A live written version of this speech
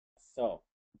So,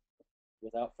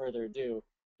 without further ado,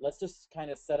 let's just kind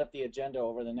of set up the agenda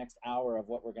over the next hour of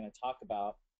what we're going to talk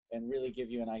about and really give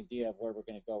you an idea of where we're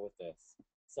going to go with this.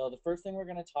 So the first thing we're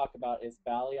going to talk about is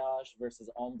balayage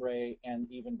versus ombre, and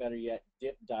even better yet,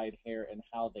 dip dyed hair and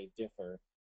how they differ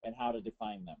and how to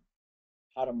define them.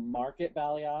 How to market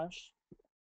balayage,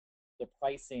 the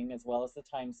pricing as well as the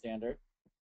time standard,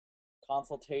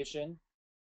 consultation,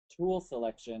 tool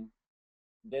selection,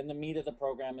 then the meat of the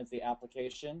program is the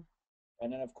application,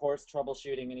 and then of course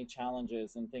troubleshooting any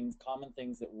challenges and things, common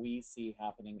things that we see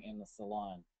happening in the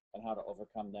salon and how to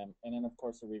overcome them, and then of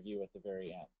course a review at the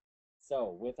very end.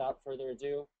 So without further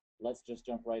ado, let's just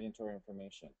jump right into our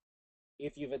information.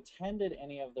 If you've attended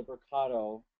any of the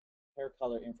Brocato hair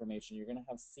color information, you're going to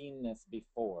have seen this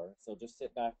before, so just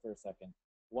sit back for a second.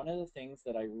 One of the things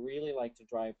that I really like to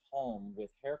drive home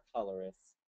with hair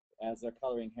colorists as they're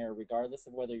coloring hair, regardless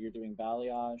of whether you're doing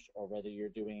balayage or whether you're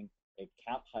doing a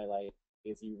cap highlight,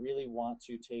 is you really want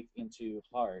to take into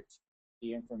heart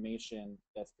the information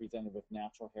that's presented with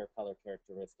natural hair color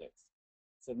characteristics.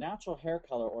 So natural hair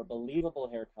color or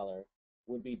believable hair color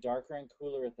would be darker and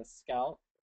cooler at the scalp,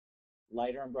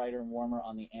 lighter and brighter and warmer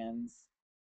on the ends,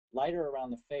 lighter around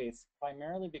the face,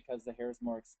 primarily because the hair is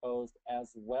more exposed,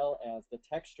 as well as the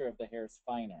texture of the hair is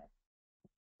finer.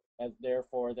 As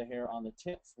therefore the hair on the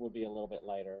tips would be a little bit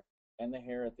lighter, and the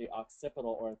hair at the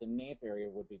occipital or at the nape area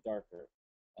would be darker.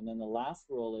 And then the last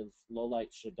rule is low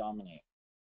light should dominate.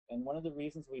 And one of the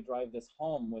reasons we drive this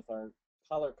home with our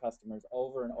color customers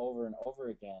over and over and over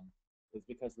again is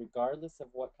because regardless of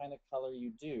what kind of color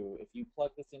you do, if you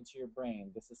plug this into your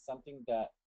brain, this is something that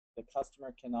the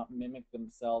customer cannot mimic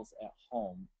themselves at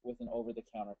home with an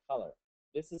over-the-counter color.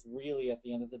 This is really, at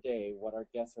the end of the day, what our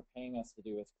guests are paying us to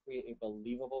do, is create a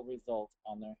believable result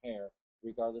on their hair,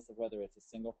 regardless of whether it's a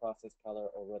single process color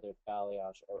or whether it's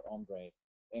balayage or ombre.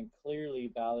 And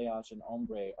clearly, balayage and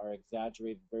ombre are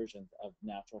exaggerated versions of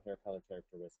natural hair color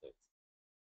characteristics.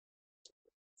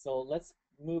 So let's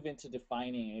move into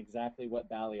defining exactly what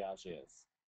balayage is.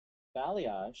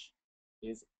 Balayage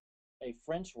is a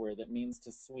French word that means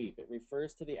to sweep. It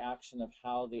refers to the action of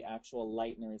how the actual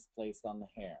lightener is placed on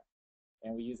the hair.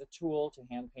 And we use a tool to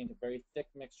hand paint a very thick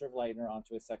mixture of lightener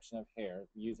onto a section of hair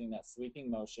using that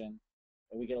sweeping motion,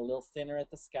 and we get a little thinner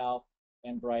at the scalp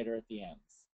and brighter at the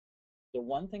ends. The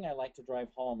one thing I like to drive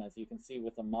home, as you can see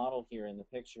with the model here in the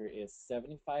picture, is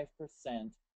 75%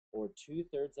 or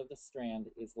 2/3 of the strand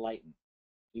is lightened.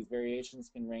 These variations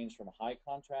can range from high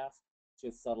contrast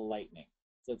to subtle lightening.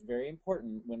 So it's very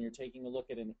important when you're taking a look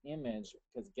at an image,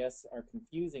 because guests are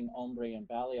confusing ombre and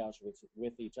balayage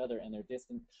with each other, and they're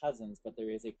distant cousins, but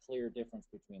there is a clear difference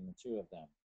between the two of them.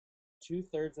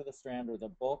 2/3 of the strand, or the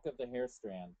bulk of the hair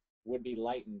strand, would be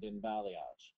lightened in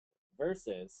balayage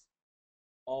versus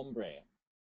ombre.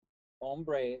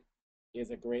 Ombre is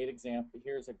a great example.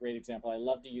 Here's a great example. I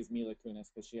love to use Mila Kunis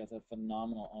because she has a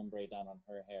phenomenal ombre done on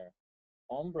her hair.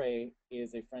 Ombre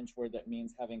is a French word that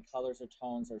means having colors or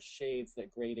tones or shades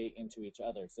that gradate into each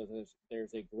other. So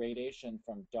there's a gradation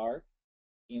from dark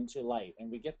into light,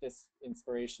 and we get this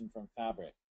inspiration from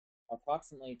fabric.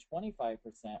 Approximately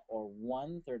 25% or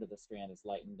 1/3 of the strand is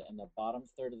lightened, and the bottom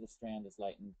third of the strand is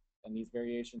lightened, and these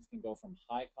variations can go from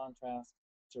high contrast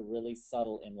to really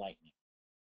subtle in lightening.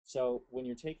 So when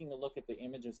you're taking a look at the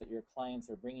images that your clients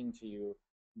are bringing to you,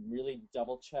 really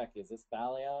double check, is this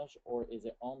balayage or is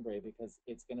it ombre, because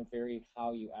it's going to vary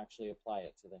how you actually apply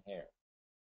it to the hair.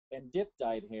 And dip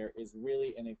dyed hair is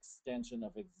really an extension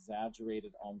of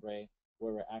exaggerated ombre,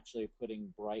 where we're actually putting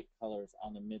bright colors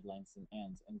on the mid-lengths and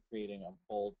ends and creating a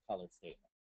bold color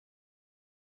statement.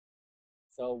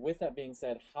 So with that being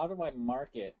said, how do I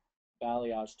market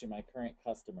balayage to my current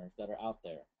customers that are out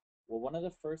there? Well, one of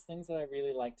the first things that I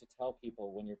really like to tell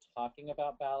people when you're talking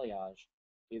about balayage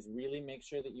is really make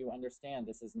sure that you understand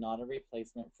this is not a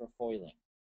replacement for foiling.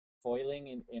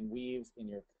 Foiling and weaves in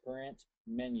your current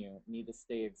menu need to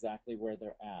stay exactly where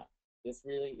they're at. This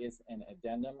really is an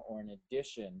addendum or an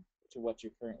addition to what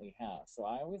you currently have. So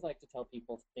I always like to tell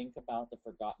people, think about the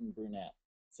forgotten brunette.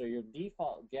 So your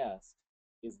default guest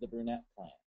is the brunette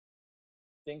client.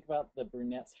 Think about the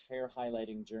brunette's hair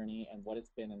highlighting journey and what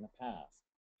it's been in the past.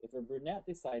 If a brunette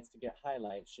decides to get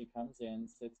highlights, she comes in,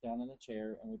 sits down in a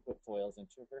chair, and we put foils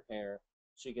into her hair.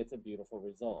 She gets a beautiful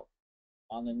result.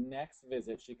 On the next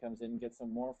visit, she comes in and gets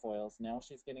some more foils. Now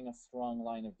she's getting a strong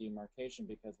line of demarcation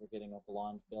because we're getting a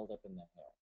blonde buildup in the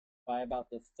hair. By about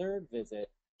the third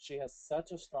visit, she has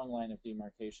such a strong line of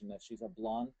demarcation that she's a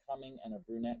blonde coming and a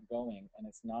brunette going, and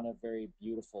it's not a very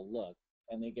beautiful look,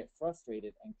 and they get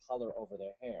frustrated and color over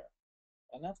their hair.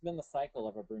 And that's been the cycle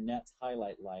of a brunette's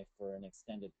highlight life for an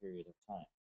extended period of time.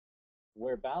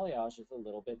 where balayage is a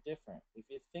little bit different. If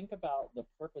you think about the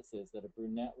purposes that a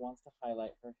brunette wants to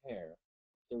highlight her hair,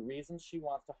 the reason she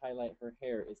wants to highlight her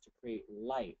hair is to create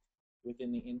light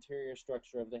within the interior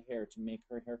structure of the hair to make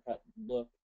her haircut look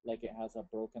like it has a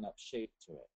broken up shape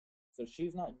to it. So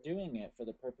she's not doing it for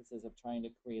the purposes of trying to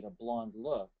create a blonde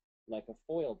look like a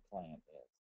foiled client is.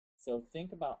 So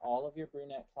think about all of your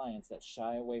brunette clients that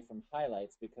shy away from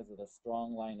highlights because of the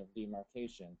strong line of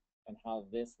demarcation and how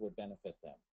this would benefit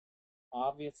them.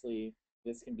 Obviously,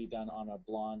 this can be done on a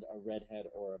blonde, a redhead,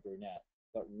 or a brunette,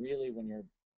 but really when you're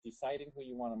deciding who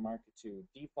you want to market to,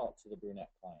 default to the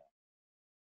brunette client.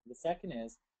 The second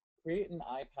is create an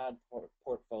iPad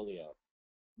portfolio.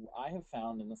 I have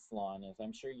found in the salon, as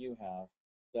I'm sure you have,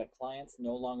 that clients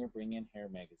no longer bring in hair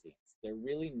magazines. They're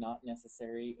really not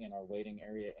necessary in our waiting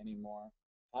area anymore.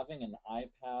 Having an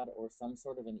iPad or some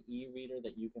sort of an e-reader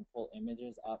that you can pull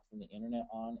images up from the internet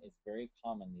on is very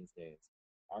common these days.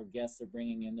 Our guests are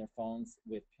bringing in their phones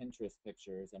with Pinterest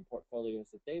pictures and portfolios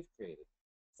that they've created.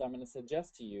 So I'm going to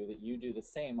suggest to you that you do the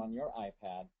same on your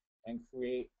iPad and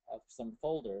create some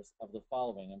folders of the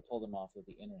following and pull them off of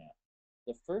the internet.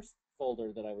 The first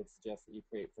folder that I would suggest that you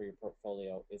create for your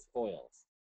portfolio is foils.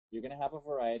 You're going to have a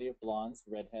variety of blondes,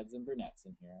 redheads, and brunettes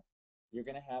in here. You're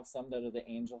going to have some that are the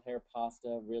angel hair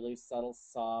pasta, really subtle,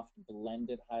 soft,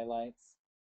 blended highlights.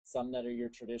 Some that are your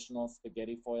traditional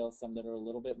spaghetti foils, some that are a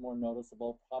little bit more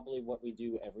noticeable, probably what we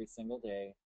do every single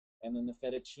day. And then the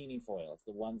fettuccine foils,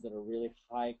 the ones that are really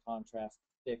high contrast,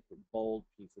 thick, bold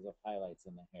pieces of highlights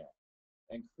in the hair.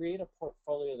 And create a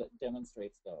portfolio that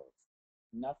demonstrates those.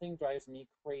 Nothing drives me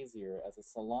crazier as a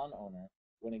salon owner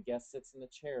when a guest sits in the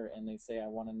chair and they say, I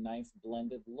want a nice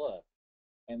blended look,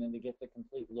 and then to get the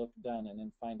complete look done and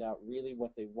then find out really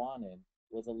what they wanted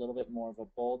was a little bit more of a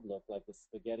bold look, like the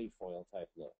spaghetti foil type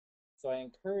look. So I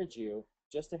encourage you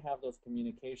just to have those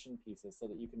communication pieces so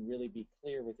that you can really be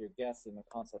clear with your guests in the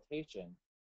consultation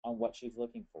on what she's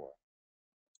looking for.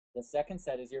 The second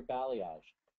set is your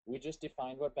balayage. We just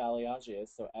defined what balayage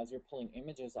is, so as you're pulling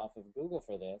images off of Google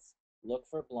for this, look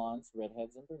for blondes,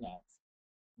 redheads, and brunettes.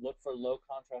 Look for low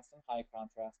contrast and high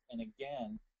contrast, and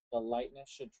again, the lightness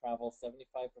should travel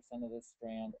 75% of this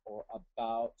strand or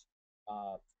about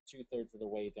 2/3 of the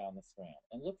way down the strand.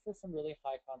 And look for some really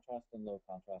high contrast and low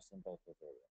contrast in both those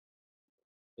areas.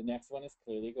 The next one is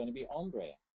clearly going to be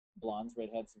ombre. Blondes,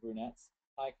 redheads, brunettes,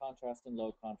 high contrast and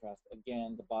low contrast.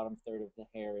 Again, the bottom third of the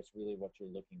hair is really what you're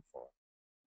looking for.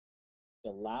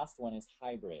 The last one is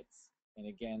hybrids. And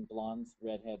again, blondes,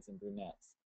 redheads, and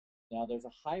brunettes. Now there's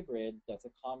a hybrid that's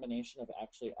a combination of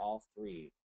actually all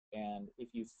three. And if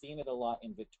you've seen it a lot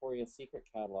in Victoria's Secret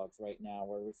catalogs right now,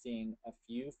 where we're seeing a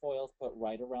few foils put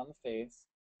right around the face,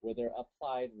 where they're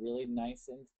applied really nice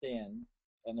and thin,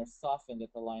 and they're softened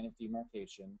at the line of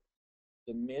demarcation.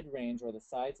 The mid-range or the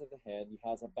sides of the head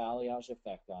has a balayage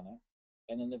effect on it.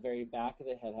 And then the very back of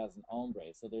the head has an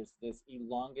ombre. So there's this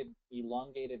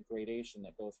elongated gradation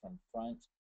that goes from front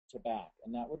to back.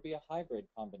 And that would be a hybrid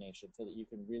combination so that you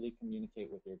can really communicate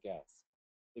with your guests.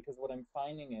 Because what I'm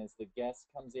finding is the guest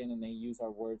comes in and they use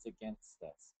our words against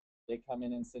us. They come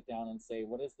in and sit down and say,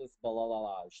 what is this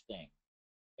balayage thing?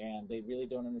 And they really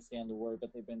don't understand the word,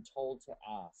 but they've been told to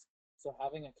ask. So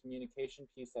having a communication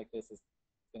piece like this is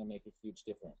going to make a huge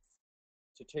difference.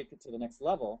 To take it to the next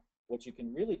level, what you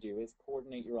can really do is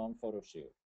coordinate your own photo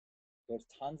shoot. There's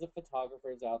tons of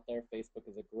photographers out there. Facebook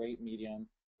is a great medium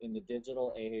in the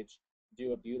digital age.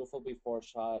 Do a beautiful before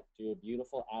shot, do a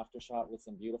beautiful after shot with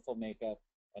some beautiful makeup,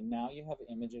 and now you have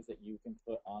images that you can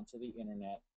put onto the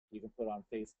internet, you can put on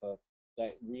Facebook,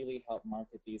 that really help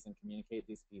market these and communicate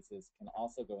these pieces, can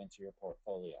also go into your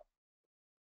portfolio.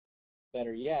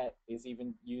 Better yet is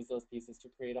even use those pieces to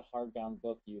create a hardbound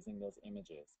book using those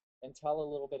images, and tell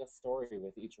a little bit of story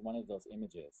with each one of those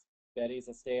images. Betty's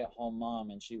a stay-at-home mom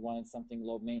and she wanted something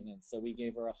low maintenance, so we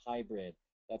gave her a hybrid.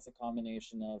 That's a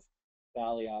combination of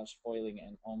balayage, foiling,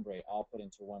 and ombre all put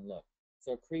into one look.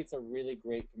 So it creates a really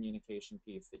great communication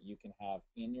piece that you can have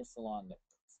in your salon that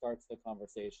starts the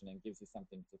conversation and gives you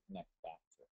something to connect back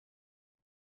to.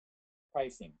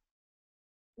 Pricing.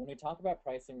 When we talk about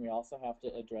pricing, we also have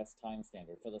to address time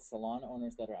standard. For the salon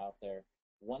owners that are out there,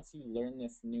 once you learn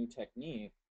this new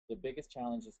technique, the biggest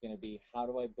challenge is going to be, how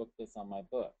do I book this on my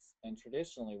books? And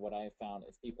traditionally what I have found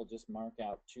is people just mark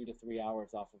out 2 to 3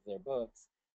 hours off of their books,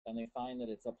 and they find that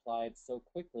it's applied so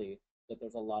quickly that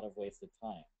there's a lot of wasted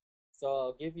time. So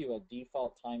I'll give you a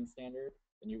default time standard,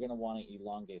 and you're going to want to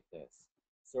elongate this.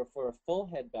 So for a full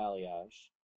head balayage,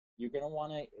 you're going to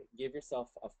want to give yourself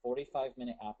a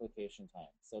 45-minute application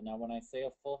time. So now when I say a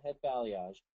full head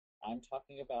balayage, I'm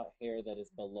talking about hair that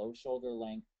is below shoulder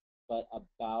length, but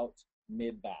about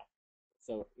mid-back.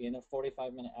 So in a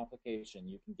 45-minute application,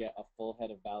 you can get a full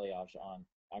head of balayage on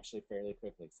actually fairly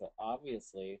quickly. So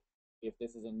obviously, if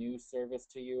this is a new service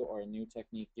to you or a new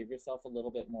technique, give yourself a little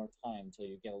bit more time till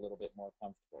you get a little bit more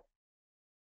comfortable.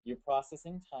 Your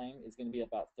processing time is going to be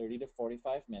about 30 to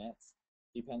 45 minutes.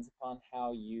 Depends upon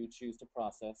how you choose to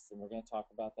process, and we're going to talk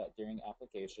about that during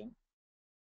application.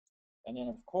 And then,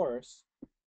 of course,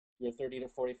 your 30 to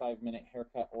 45-minute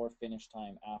haircut or finish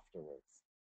time afterwards.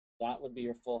 That would be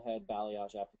your full head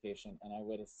balayage application, and I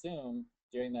would assume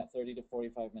during that 30 to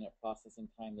 45-minute processing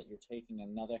time that you're taking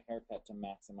another haircut to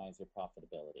maximize your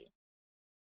profitability.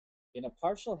 In a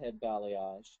partial head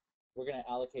balayage, we're going to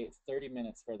allocate 30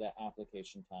 minutes for that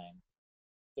application time,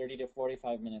 30 to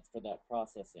 45 minutes for that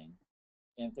processing,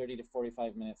 and 30 to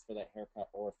 45 minutes for that haircut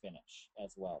or finish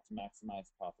as well to maximize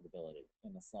profitability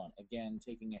in the salon. Again,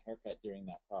 taking a haircut during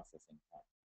that processing time.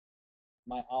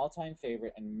 My all-time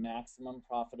favorite and maximum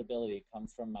profitability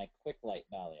comes from my quick light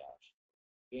balayage.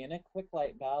 In a quick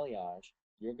light balayage,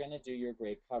 you're going to do your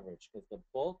gray coverage because the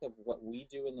bulk of what we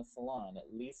do in the salon,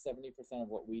 at least 70% of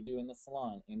what we do in the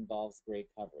salon, involves gray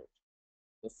coverage.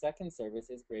 The second service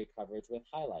is gray coverage with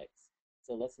highlights.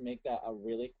 So let's make that a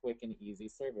really quick and easy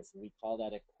service. We call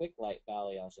that a quick light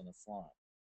balayage in the salon.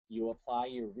 You apply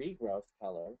your regrowth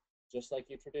color just like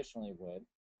you traditionally would.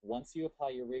 Once you apply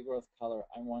your regrowth color,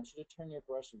 I want you to turn your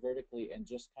brush vertically and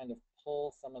just kind of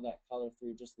pull some of that color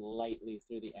through just lightly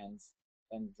through the ends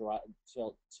and dry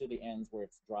to the ends where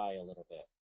it's dry a little bit.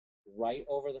 Right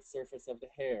over the surface of the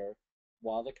hair,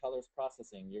 while the color's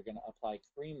processing, you're going to apply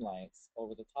cream lights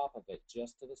over the top of it,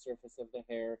 just to the surface of the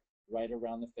hair, right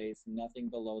around the face, nothing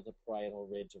below the parietal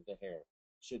ridge of the hair.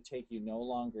 Should take you no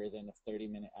longer than a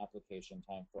 30-minute application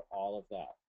time for all of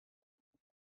that.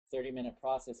 30-minute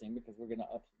processing because we're going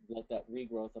to let that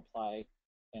regrowth apply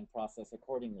and process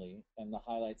accordingly, and the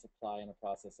highlights apply and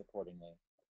process accordingly.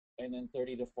 And then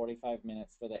 30 to 45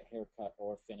 minutes for that haircut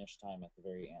or finish time at the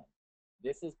very end.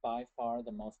 This is by far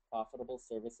the most profitable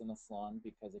service in the salon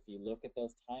because if you look at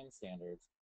those time standards,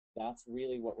 that's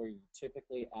really what we're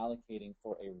typically allocating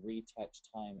for a retouch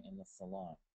time in the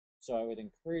salon. So I would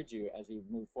encourage you, as you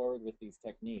move forward with these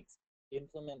techniques,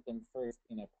 implement them first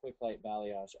in a quick light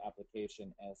balayage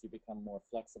application. As you become more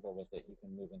flexible with it, you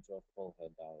can move into a full head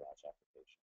balayage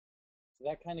application. So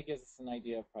that kind of gives us an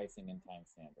idea of pricing and time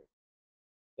standard.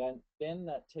 Then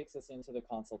that takes us into the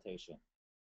consultation.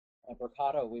 At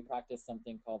Brocato, we practice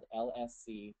something called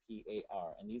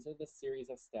LSCPAR, and these are the series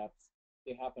of steps.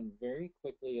 They happen very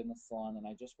quickly in the salon, and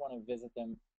I just want to visit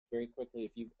them very quickly.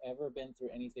 If you've ever been through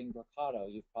anything Brocato,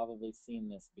 you've probably seen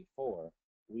this before.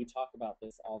 We talk about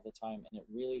this all the time, and it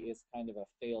really is kind of a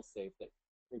fail-safe that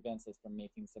prevents us from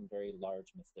making some very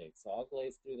large mistakes. So I'll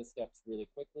glaze through the steps really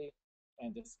quickly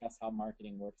and discuss how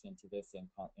marketing works into this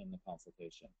in the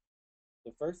consultation.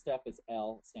 The first step is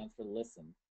L, stands for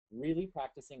listen. Really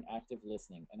practicing active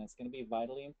listening, and it's going to be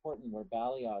vitally important where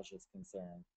balayage is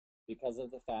concerned because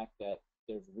of the fact that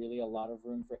there's really a lot of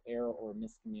room for error or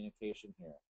miscommunication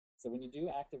here. So when you do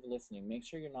active listening, make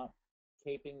sure you're not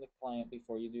caping the client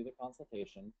before you do the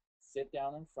consultation. Sit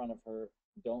down in front of her,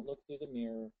 don't look through the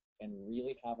mirror, and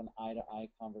really have an eye-to-eye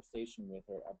conversation with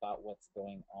her about what's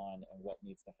going on and what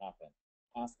needs to happen.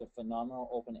 Ask a phenomenal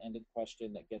open-ended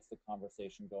question that gets the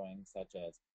conversation going, such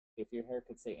as, if your hair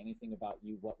could say anything about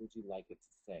you, what would you like it to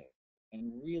say?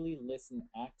 And really listen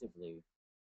actively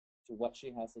to what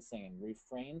she has to say and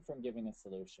refrain from giving a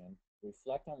solution,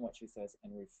 reflect on what she says,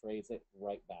 and rephrase it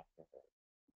right back to her.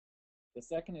 The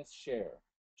second is share.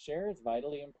 Share is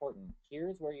vitally important.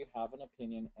 Here's where you have an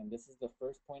opinion, and this is the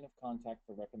first point of contact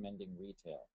for recommending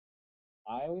retail.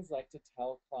 I always like to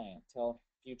tell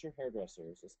future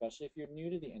hairdressers, especially if you're new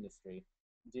to the industry,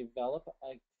 develop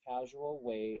a casual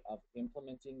way of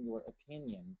implementing your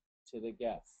opinion to the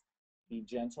guests. Be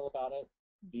gentle about it,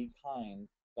 be kind,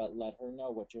 but let her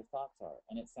know what your thoughts are.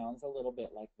 And it sounds a little bit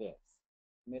like this.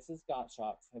 Mrs.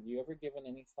 Gottschalks, have you ever given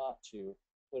any thought to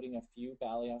putting a few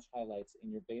balayage highlights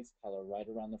in your base color right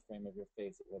around the frame of your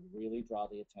face? It would really draw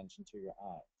the attention to your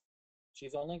eyes.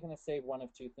 She's only going to say one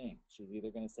of two things. She's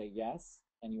either going to say yes,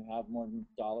 and you have more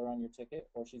dollar on your ticket,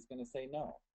 or she's going to say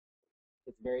no.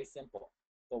 It's very simple.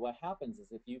 But what happens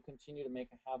is if you continue to make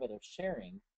a habit of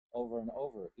sharing over and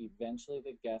over, eventually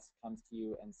the guest comes to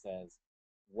you and says,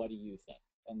 what do you think?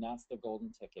 And that's the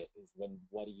golden ticket, is when,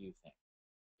 what do you think?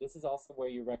 This is also where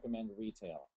you recommend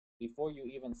retail. Before you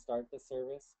even start the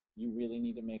service, you really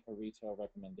need to make a retail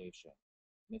recommendation.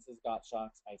 Mrs.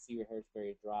 Gottschalks, I see your hair is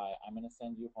very dry. I'm going to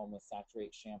send you home with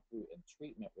Saturate shampoo and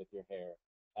treatment with your hair,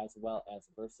 as well as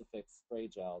Versafix spray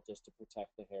gel just to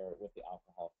protect the hair with the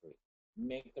alcohol free.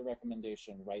 Make the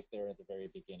recommendation right there at the very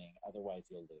beginning, otherwise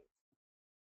you'll lose.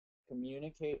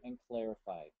 Communicate and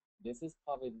clarify. This is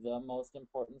probably the most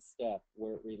important step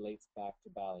where it relates back to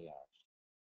balayage.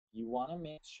 You want to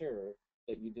make sure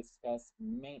that you discuss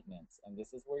maintenance, and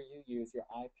this is where you use your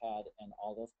iPad and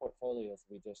all those portfolios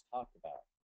we just talked about.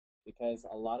 Because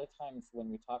a lot of times when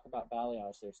we talk about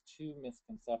balayage, there's two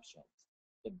misconceptions.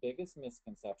 The biggest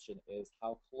misconception is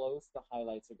how close the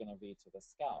highlights are going to be to the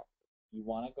scalp. You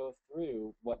want to go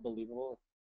through what believable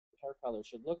hair color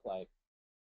should look like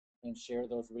and share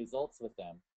those results with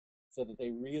them so that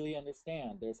they really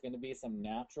understand there's going to be some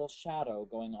natural shadow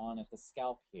going on at the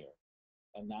scalp here.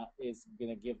 And that is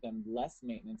going to give them less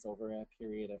maintenance over a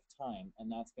period of time,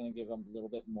 and that's going to give them a little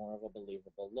bit more of a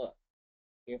believable look.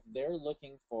 If they're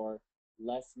looking for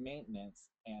less maintenance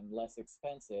and less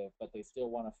expensive, but they still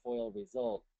want a foil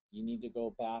result, you need to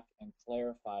go back and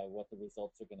clarify what the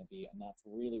results are going to be, and that's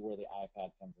really where the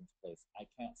iPad comes into place. I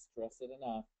can't stress it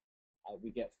enough.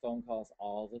 We get phone calls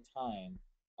all the time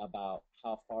about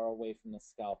how far away from the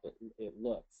scalp it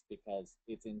looks, because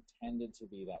it's intended to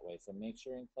be that way. So make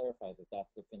sure and clarify that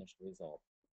that's the finished result.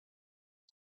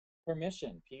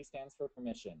 Permission. P stands for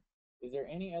permission. Is there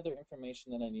any other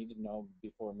information that I need to know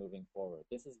before moving forward?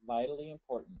 This is vitally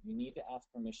important. You need to ask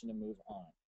permission to move on.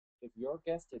 If your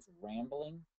guest is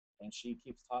rambling and she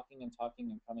keeps talking and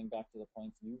talking and coming back to the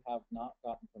points, you have not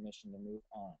gotten permission to move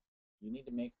on. You need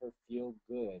to make her feel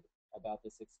good about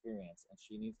this experience, and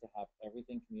she needs to have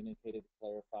everything communicated,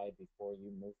 clarified before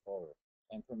you move forward.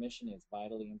 And permission is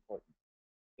vitally important.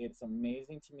 It's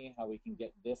amazing to me how we can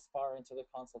get this far into the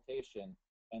consultation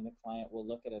and the client will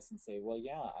look at us and say, well,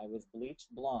 yeah, I was bleached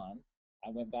blonde,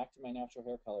 I went back to my natural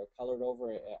hair color, colored over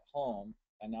it at home,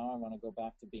 and now I want to go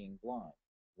back to being blonde.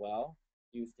 Well,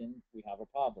 Houston, we have a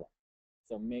problem.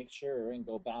 So make sure and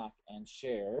go back and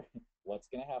share what's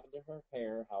going to happen to her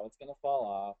hair, how it's going to fall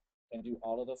off, and do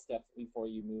all of those steps before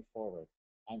you move forward.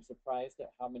 I'm surprised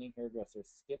at how many hairdressers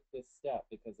skip this step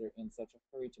because they're in such a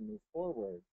hurry to move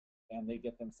forward, and they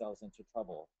get themselves into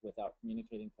trouble without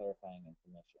communicating, clarifying, and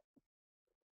permission.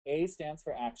 A stands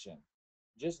for action.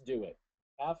 Just do it.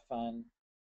 Have fun.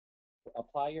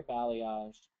 Apply your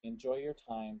balayage. Enjoy your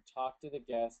time. Talk to the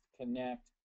guest. Connect.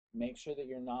 Make sure that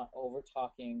you're not over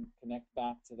talking. Connect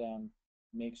back to them.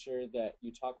 Make sure that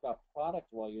you talk about product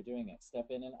while you're doing it. Step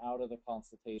in and out of the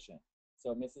consultation.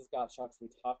 So Mrs. Gottschalk's, we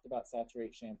talked about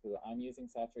Saturate shampoo. I'm using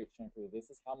Saturate shampoo. This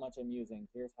is how much I'm using.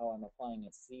 Here's how I'm applying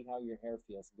it. See how your hair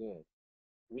feels good.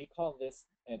 We call this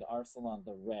at our salon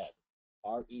the RED.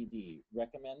 R-E-D.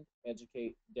 Recommend,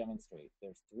 educate, demonstrate.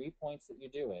 There's 3 points that you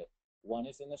do it. One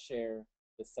is in the share,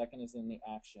 the second is in the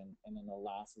action, and then the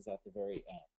last is at the very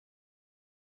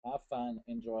end. Have fun,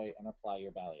 enjoy, and apply your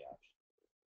balayage.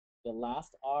 The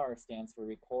last R stands for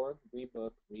record,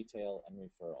 rebook, retail, and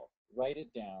referral. Write it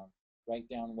down. Write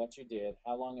down what you did,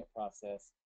 how long it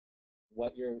processed,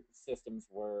 what your systems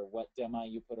were, what demi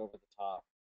you put over the top.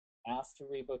 Ask to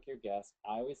rebook your guest.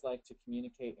 I always like to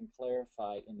communicate and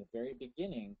clarify in the very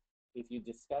beginning. If you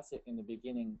discuss it in the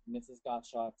beginning, Mrs.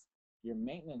 Gottschalk's, your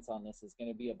maintenance on this is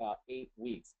going to be about 8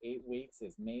 weeks. 8 weeks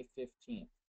is May 15th.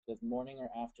 Does morning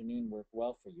or afternoon work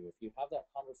well for you? If you have that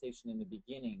conversation in the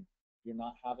beginning, you're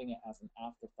not having it as an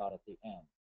afterthought at the end.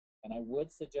 And I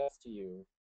would suggest to you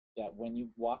that when you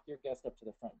walk your guest up to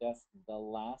the front desk, the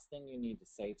last thing you need to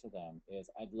say to them is,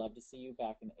 I'd love to see you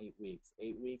back in 8 weeks.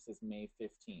 8 weeks is May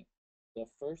 15th. The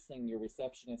first thing your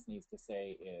receptionist needs to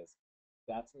say is,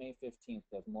 that's May 15th,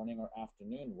 does morning or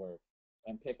afternoon work?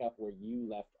 And pick up where you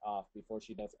left off before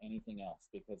she does anything else.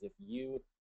 Because if you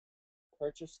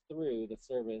purchase through the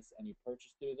service and you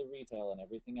purchase through the retail and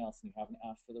everything else and you haven't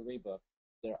asked for the rebook,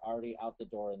 they're already out the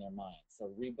door in their mind.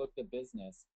 So rebook the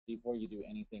business before you do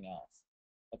anything else.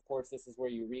 Of course, this is where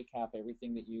you recap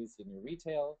everything that you used in your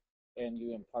retail and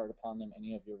you impart upon them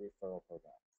any of your referral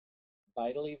programs.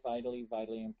 Vitally, vitally,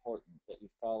 vitally important that you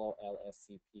follow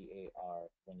LSCPAR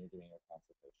when you're doing your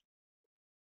consultation.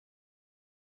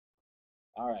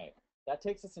 All right, that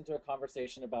takes us into a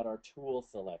conversation about our tool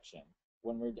selection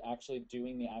when we're actually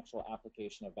doing the actual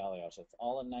application of balayage. It's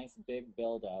all a nice big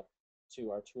build-up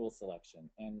to our tool selection.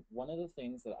 And one of the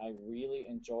things that I really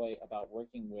enjoy about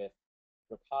working with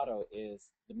Brocato is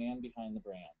the man behind the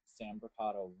brand. Sam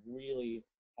Brocato really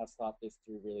has thought this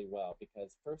through really well,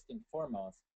 because first and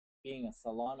foremost, being a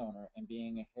salon owner and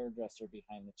being a hairdresser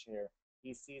behind the chair,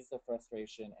 he sees the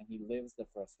frustration and he lives the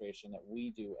frustration that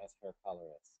we do as hair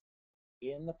colorists.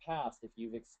 In the past, if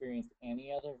you've experienced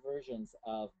any other versions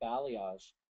of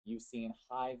balayage, you've seen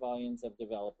high volumes of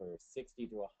developers, 60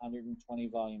 to 120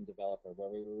 volume developer,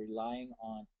 where we were relying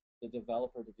on the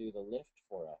developer to do the lift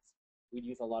for us. We'd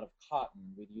use a lot of cotton,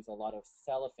 we'd use a lot of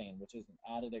cellophane, which is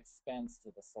an added expense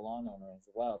to the salon owner as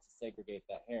well to segregate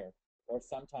that hair. or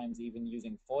sometimes even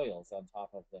using foils on top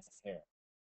of this hair.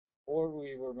 Or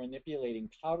we were manipulating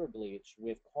powder bleach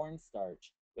with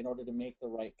cornstarch in order to make the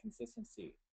right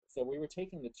consistency. So we were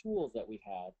taking the tools that we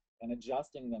had and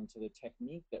adjusting them to the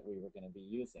technique that we were going to be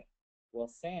using. Well,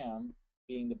 Sam,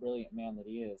 being the brilliant man that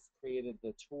he is, created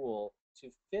the tool to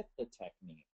fit the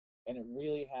technique. And it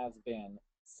really has been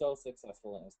so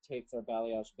successful, and it takes our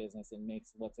balayage business and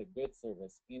makes what's a good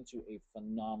service into a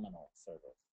phenomenal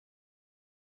service.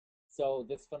 So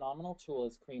this phenomenal tool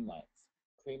is Cream Lights.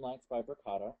 Cream Lights by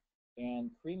Brocato.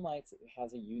 And Cream Lights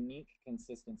has a unique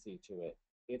consistency to it.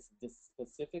 It's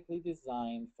specifically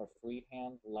designed for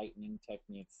freehand lightening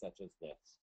techniques such as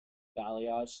this.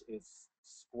 Balayage is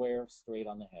square, straight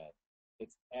on the head.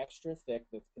 It's extra thick.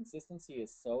 The consistency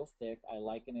is so thick, I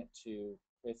liken it to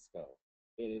Crisco.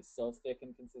 It is so thick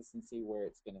in consistency where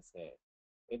it's going to stay.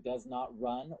 It does not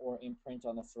run or imprint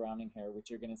on the surrounding hair, which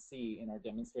you're going to see in our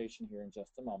demonstration here in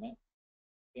just a moment.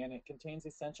 And it contains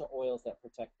essential oils that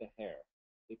protect the hair.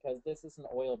 Because this is an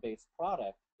oil-based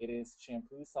product, it is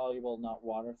shampoo soluble, not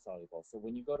water soluble. So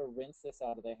when you go to rinse this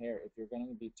out of the hair, if you're going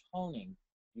to be toning,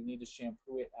 you need to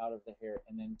shampoo it out of the hair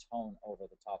and then tone over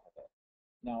the top of it.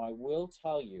 Now, I will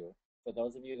tell you, for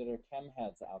those of you that are chem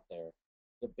heads out there,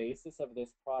 the basis of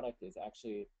this product is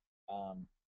actually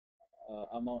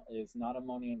is not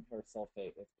ammonium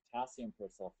persulfate, it's potassium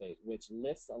persulfate, which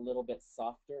lifts a little bit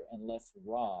softer and less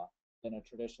raw than a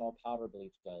traditional powder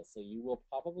bleach does. So you will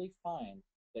probably find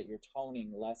that you're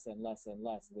toning less and less and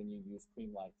less when you use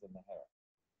Cream Lights in the hair.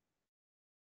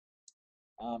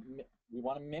 We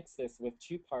want to mix this with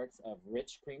 2 parts of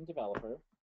rich cream developer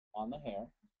on the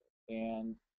hair,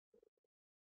 and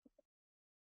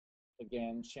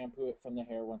again, shampoo it from the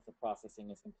hair once the processing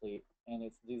is complete. And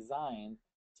it's designed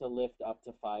to lift up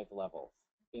to 5 levels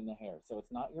in the hair. So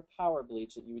it's not your power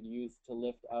bleach that you would use to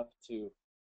lift up to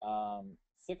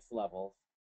 6 levels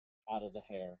out of the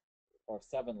hair, or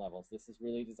 7 levels. This is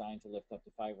really designed to lift up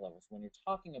to 5 levels. When you're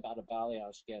talking about a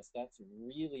balayage guest, that's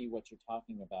really what you're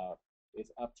talking about,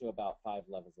 is up to about 5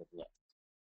 levels of lift.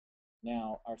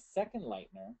 Now, our second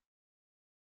lightener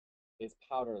is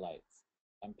Powder Lights.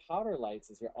 And Powder Lights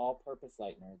is your all-purpose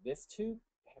lightener. This too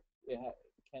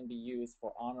can be used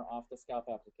for on or off the scalp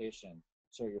application.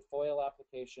 So your foil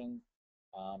application,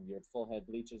 your full head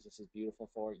bleaches, this is beautiful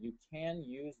for. You can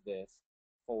use this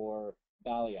for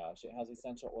balayage. It has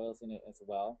essential oils in it as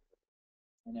well.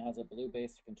 And it has a blue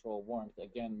base to control warmth.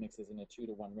 Again, mixes in a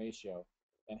 2-to-1 ratio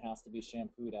and has to be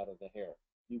shampooed out of the hair.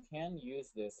 You can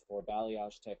use this for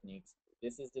balayage techniques.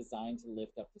 This is designed to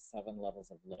lift up to 7 levels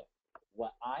of lift.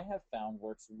 What I have found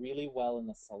works really well in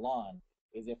the salon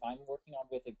is if I'm working on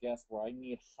with a guest where I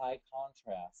need high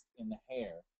contrast in the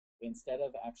hair, instead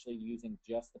of actually using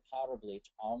just the powder bleach,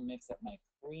 I'll mix up my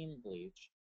cream bleach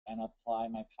and apply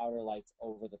my Powder Lights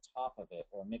over the top of it,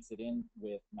 or mix it in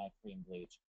with my cream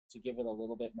bleach to give it a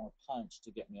little bit more punch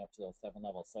to get me up to those 7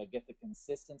 levels. So I get the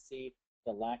consistency,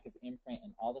 the lack of imprint,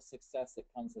 and all the success that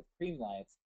comes with Cream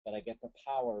Lights, but I get the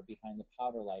power behind the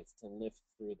Powder Lights to lift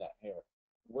through that hair.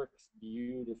 Works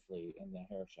beautifully in the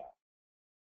hair shop.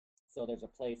 So there's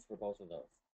a place for both of those.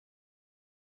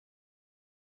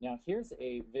 Now here's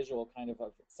a visual kind of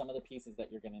some of the pieces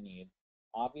that you're going to need.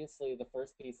 Obviously, the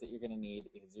first piece that you're going to need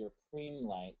is your Cream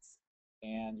Lights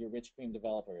and your rich cream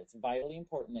developer. It's vitally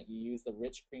important that you use the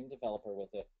rich cream developer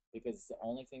with it, because it's the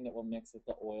only thing that will mix with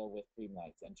the oil with Cream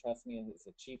Lights. And trust me, as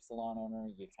a cheap salon owner,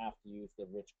 you have to use the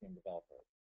rich cream developer.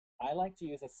 I like to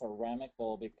use a ceramic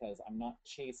bowl because I'm not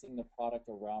chasing the product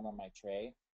around on my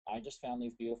tray. I just found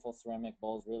these beautiful ceramic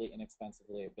bowls really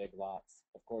inexpensively at Big Lots.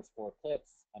 Of course, 4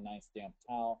 clips, a nice damp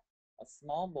towel, a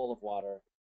small bowl of water,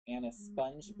 and a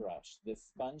sponge brush. This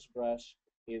sponge brush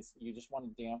is, you just want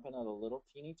to dampen it a little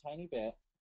teeny tiny bit,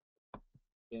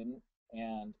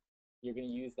 and you're going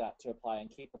to use that to apply and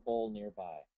keep the bowl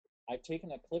nearby. I've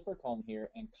taken a clipper comb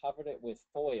here and covered it with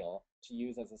foil to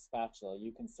use as a spatula.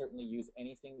 You can certainly use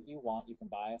anything that you want. You can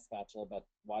buy a spatula, but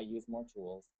why use more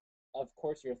tools? Of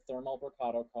course, your thermal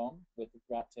Brocato comb with the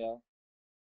rat tail,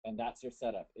 and that's your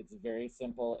setup. It's very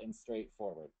simple and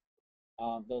straightforward.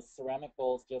 Those ceramic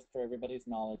bowls, just for everybody's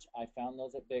knowledge, I found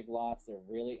those at Big Lots. They're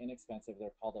really inexpensive.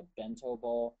 They're called a bento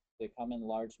bowl. They come in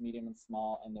large, medium, and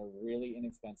small, and they're really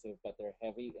inexpensive, but they're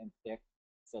heavy and thick,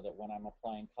 so that when I'm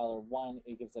applying color, 1,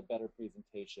 it gives a better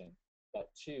presentation, but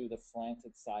 2, the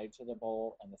slanted side to the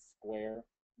bowl and the square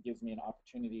gives me an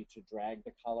opportunity to drag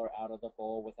the color out of the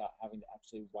bowl without having to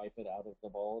actually wipe it out of the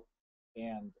bowl,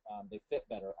 and they fit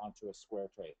better onto a square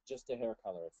tray. Just a hair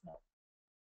colorist note.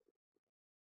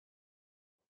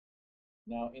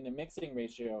 Now, in the mixing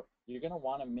ratio, you're going to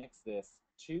want to mix this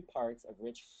 2 parts of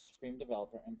rich cream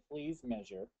developer, and please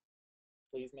measure.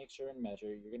 please make sure and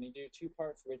measure. You're going to do 2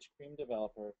 parts rich cream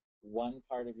developer, 1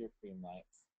 part of your cream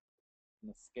lights.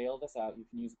 And to scale this out, you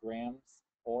can use grams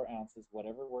or ounces,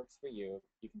 whatever works for you.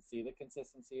 You can see the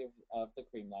consistency of the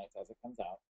cream lights as it comes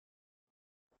out.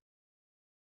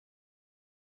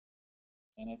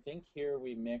 And I think here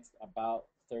we mixed about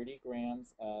 30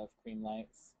 grams of cream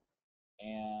lights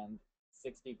and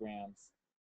 60 grams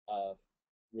of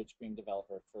rich cream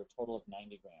developer for a total of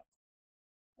 90 grams.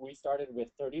 We started with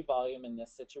 30 volume in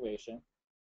this situation.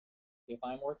 If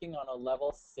I'm working on a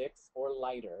level 6 or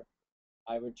lighter,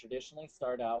 I would traditionally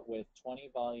start out with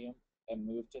 20 volume and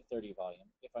move to 30 volume.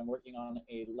 If I'm working on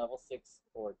a level 6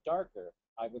 or darker,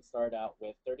 I would start out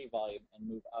with 30 volume and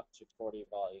move up to 40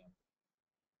 volume,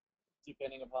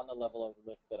 depending upon the level of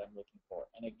lift that I'm looking for.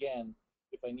 And again,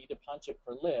 if I need to punch it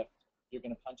for lift, you're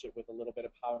going to punch it with a little bit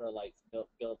of powder lights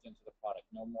built into the product,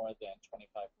 no more than 25%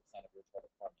 of your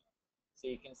total formula. So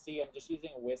you can see I'm just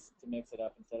using a whisk to mix it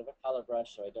up instead of a color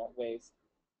brush so I don't waste,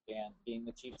 and being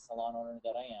the cheap salon owner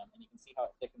that I am, and you can see how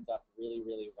it thickens up really,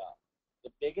 really well.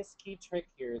 The biggest key trick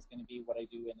here is going to be what I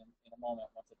do in a moment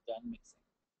once I'm done mixing.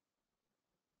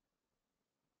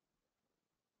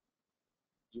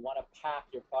 You want to pack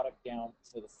your product down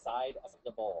to the side of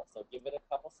the bowl. So give it a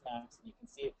couple smacks, and you can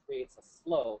see it creates a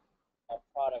slope of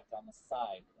product on the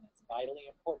side. And it's vitally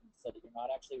important so that you're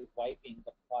not actually wiping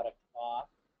the product off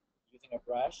using a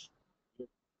brush. You're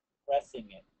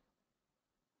pressing it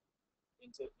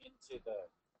into the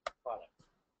product.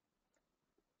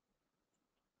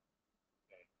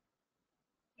 Okay.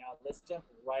 Now let's jump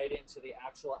right into the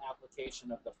actual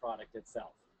application of the product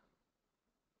itself.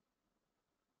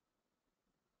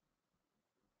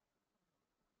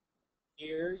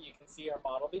 Here you can see our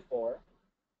model before.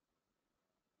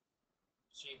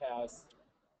 She has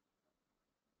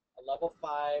a level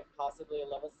 5, possibly a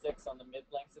level 6 on the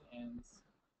mid-lengths and ends.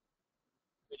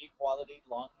 Pretty quality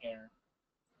long hair.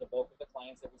 The bulk of the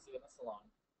clients that we see in the salon.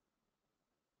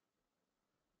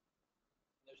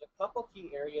 And there's a couple key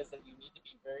areas that you need to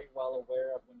be very well aware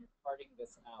of when you're parting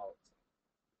this out.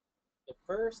 The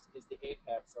first is the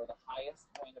apex, or the highest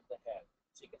point of the head.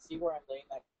 So you can see where I'm laying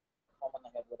that comb on the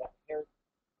head, where that hair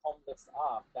comb lifts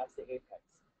off, that's the apex.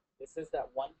 This is that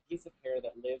one piece of hair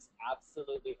that lives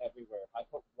absolutely everywhere. If I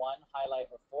put one highlight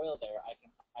or foil there, I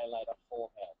can highlight a whole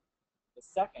head. The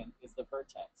second is the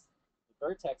vertex. The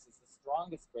vertex is the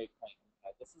strongest break point in the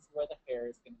head. This is where the hair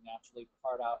is going to naturally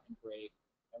part out and break,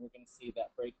 and we're going to see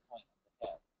that break point in the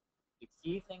head. The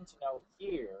key thing to know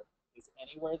here is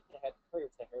anywhere that the head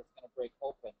curves, the hair is going to break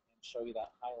open and show you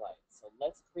that highlight. So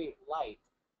let's create light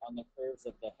on the curves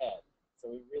of the head. So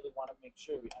we really want to make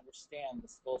sure we understand the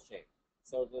skull shape.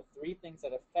 So the 3 things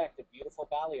that affect a beautiful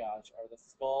balayage are the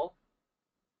skull,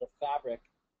 the fabric,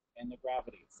 and the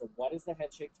gravity. So what is the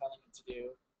head shape telling it to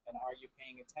do? And are you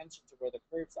paying attention to where the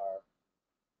curves are?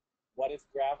 What is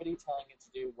gravity telling it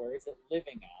to do? Where is it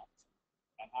living at?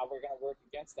 And how we're going to work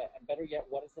against that. And better yet,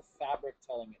 what is the fabric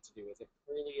telling it to do? Is it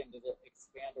curly and does it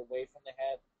expand away from the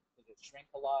head? Does it shrink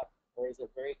a lot? Or is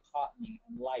it very cottony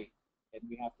and light and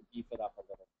we have to beef it up a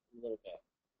little bit?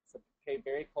 So pay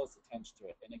very close attention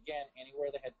to it. And again, anywhere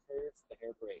the head curves, the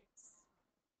hair breaks.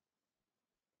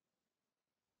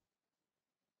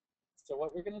 So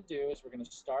what we're going to do is we're going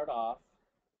to start off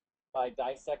by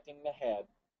dissecting the head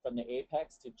from the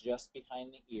apex to just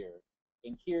behind the ear.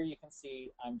 And here you can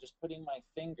see I'm just putting my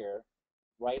finger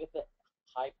right at the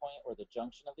high point or the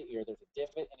junction of the ear. There's a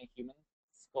divot in a human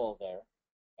skull there.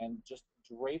 And just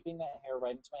draping that hair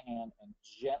right into my hand and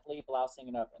gently blousing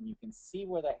it up. And you can see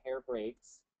where that hair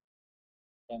breaks.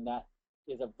 And that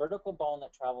is a vertical bone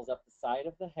that travels up the side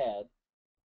of the head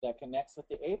that connects with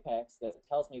the apex that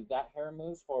tells me that hair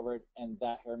moves forward and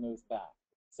that hair moves back.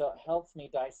 So it helps me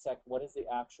dissect what is the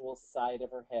actual side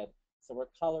of her head. So we're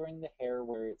coloring the hair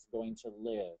where it's going to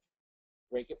live.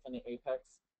 Break it from the apex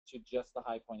to just the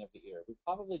high point of the ear. We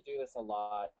probably do this a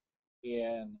lot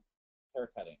in hair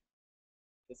cutting.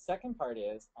 The second part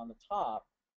is, on the top,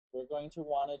 we're going to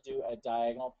want to do a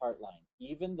diagonal part line.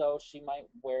 Even though she might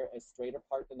wear a straighter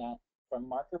part than that, from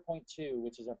marker point 2,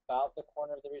 which is about the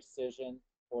corner of the incision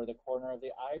or the corner of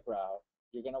the eyebrow,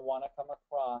 you're going to want to come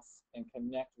across and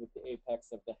connect with the apex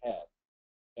of the head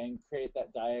and create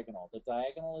that diagonal. The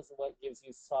diagonal is what gives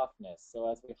you softness.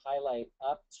 So as we highlight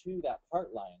up to that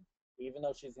part line, even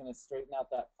though she's going to straighten out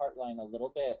that part line a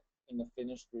little bit in the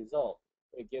finished result,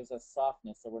 it gives us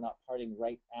softness so we're not parting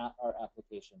right at our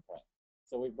application point.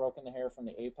 So we've broken the hair from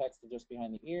the apex to just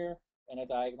behind the ear and a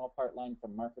diagonal part line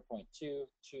from marker point 2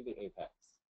 to the apex.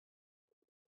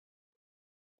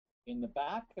 In the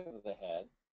back of the head,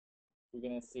 we're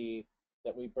going to see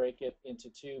that we break it into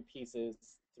 2 pieces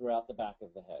throughout the back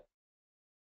of the head.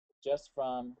 just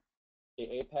from the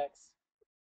apex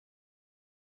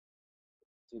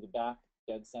to the back,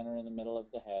 dead center in the middle of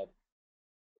the head.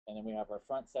 And then we have our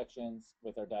front sections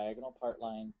with our diagonal part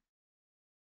line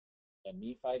and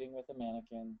me fighting with the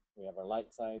mannequin. We have our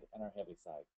light side and our heavy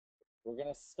side. We're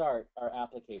going to start our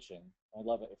application. I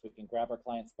love it. If we can grab our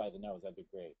clients by the nose, that'd be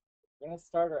great. We're going to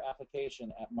start our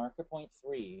application at marker point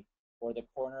 3, or the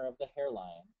corner of the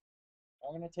hairline.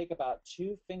 And we're going to take about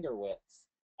 2 finger widths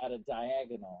at a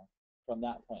diagonal from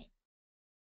that point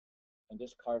and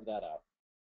just carve that out.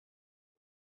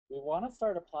 We want to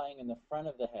start applying in the front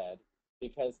of the head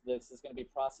because this is going to be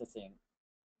processing.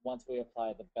 Once we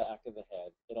apply the back of the head,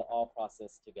 it'll all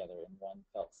process together in one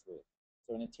felt swoop.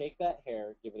 So we're going to take that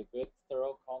hair, give it a good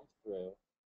thorough comb through,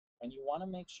 and you want to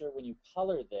make sure when you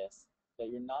color this that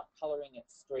you're not coloring it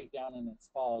straight down in its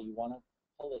fall. You want to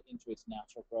pull it into its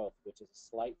natural growth, which is a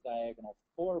slight diagonal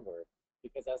forward,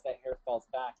 because as that hair falls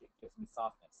back, it gives me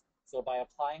softness. So by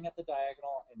applying at the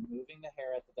diagonal and moving the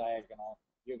hair at the diagonal,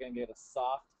 you're going to get a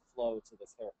soft flow to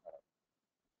this haircut.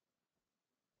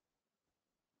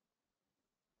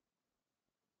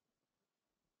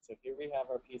 So here we have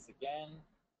our piece again.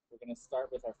 We're going to start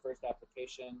with our first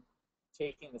application,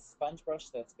 taking the sponge brush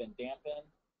that's been dampened,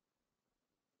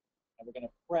 and we're going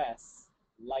to press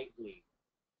lightly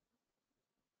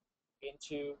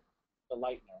into the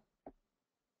lightener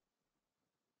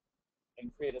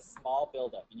and create a small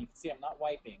buildup. And you can see I'm not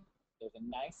wiping. There's a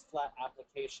nice flat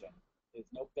application.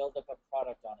 There's no buildup of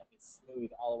product on it. It's smooth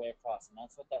all the way across. And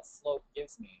that's what that slope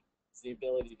gives me, is the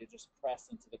ability to just press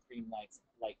into the cream lights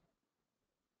lightly.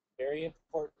 Very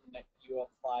important that you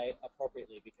apply it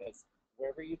appropriately, because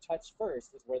wherever you touch first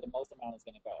is where the most amount is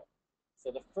going to go. So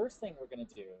the first thing we're going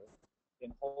to do, in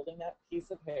holding that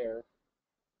piece of hair,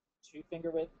 2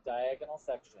 finger width diagonal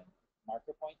section,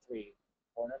 marker point 3,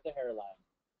 corner of the hairline,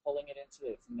 pulling it into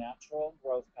its natural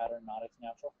growth pattern, not its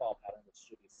natural fall pattern, which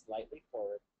should be slightly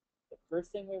forward. The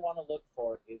first thing we want to look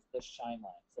for is the shine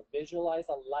line. So visualize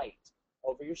a light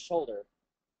over your shoulder,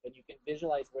 and you can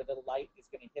visualize where the light is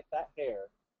going to hit that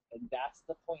hair. And that's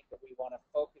the point that we want to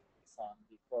focus on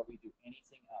before we do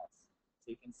anything else.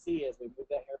 So you can see as we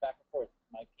move that hair back and forth,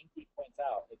 my pinky points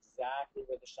out exactly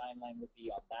where the shine line would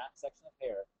be on that section of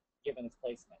hair given its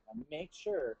placement. Now make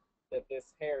sure that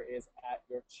this hair is at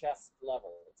your chest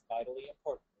level. It's vitally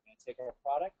important. We're going to take our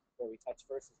product, where we touch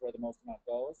first is where the most amount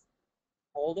goes.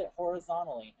 Hold it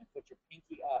horizontally and put your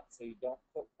pinky up so you don't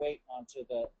put weight onto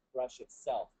the brush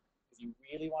itself. You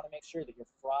really want to make sure that you're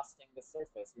frosting the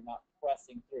surface, you're not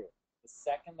pressing through. The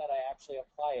second that I actually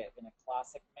apply it in a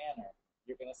classic manner,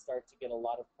 you're going to start to get a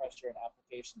lot of pressure and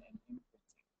application and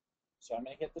imprinting. So I'm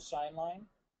going to hit the shine line.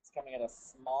 It's coming at a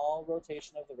small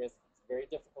rotation of the wrist. It's very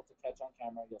difficult to catch on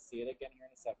camera. You'll see it again here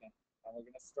in a second. And we're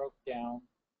going to stroke down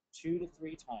 2 to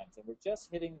 3 times. And we're just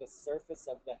hitting the surface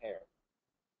of the hair.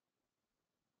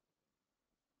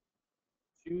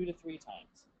 2 to 3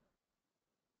 times.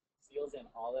 Seals in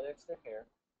all that extra hair.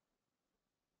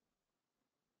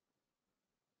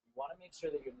 You want to make sure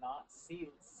that you're not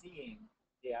seeing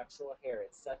the actual hair.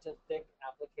 It's such a thick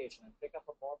application, and pick up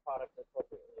more product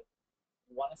appropriately.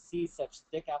 You want to see such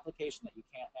thick application that you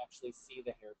can't actually see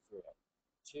the hair through it.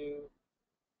 2,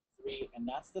 3, and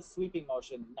that's the sweeping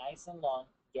motion, nice and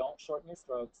long. Don't shorten your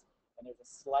strokes. And there's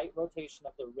a slight rotation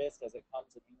of the wrist as it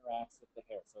comes and interacts with the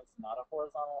hair. So it's not a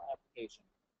horizontal application.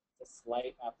 It's a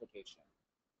slight application.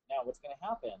 Now what's going to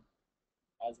happen,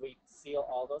 as we seal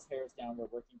all those hairs down,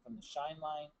 we're working from the shine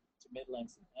line to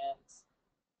mid-lengths and ends.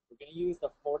 We're going to use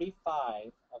the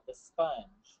 45 of the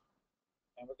sponge,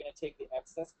 and we're going to take the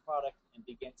excess product and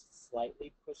begin to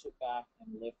slightly push it back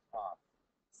and lift off.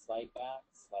 Slight back,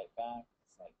 slight back,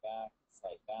 slight back,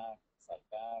 slight back, slight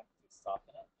back, to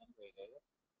soften it and gradate it.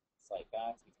 Slight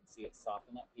back, so you can see it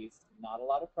soften that piece. Not a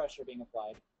lot of pressure being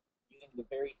applied. Using the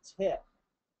very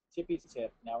tippy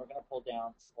tip. Now we're going to pull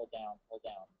down, pull down, pull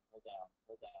down, pull down,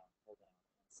 pull down, pull down,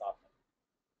 and soften.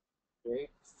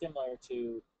 Very similar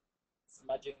to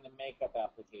smudging the makeup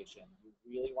application. You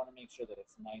really want to make sure that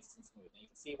it's nice and smooth. And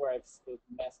you can see where I've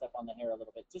messed up on the hair a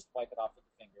little bit. Just wipe it off with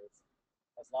the fingers.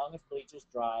 As long as bleach is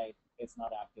dry, it's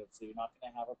not active, so you're not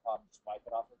going to have a problem. Just wipe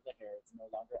it off of the hair. It's no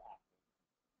longer active.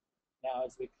 Now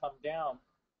as we come down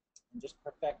and just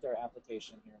perfect our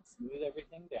application here and smooth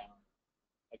everything down,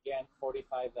 again,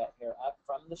 45 that hair up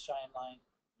from the shine line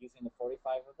using the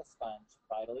 45 of the sponge.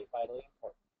 Vitally, vitally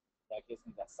important. That gives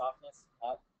me that softness.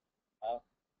 Up, up,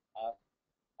 up,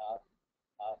 up,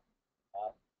 up,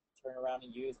 up. Turn around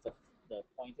and use the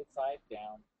pointed side.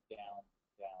 Down, down,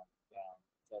 down, down,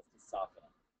 just to soften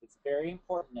it. It's very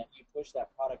important that you push that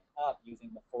product up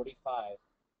using the 45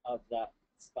 of that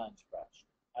sponge brush.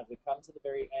 As we come to the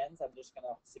very ends, I'm just going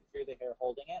to secure the hair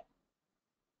holding it.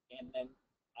 And then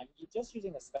I'm just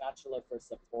using the spatula for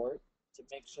support to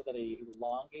make sure that I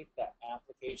elongate that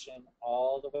application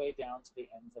all the way down to the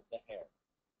ends of the hair.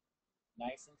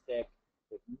 Nice and thick,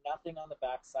 with nothing on the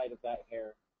back side of that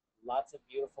hair. Lots of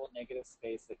beautiful negative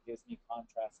space that gives me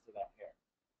contrast to that hair.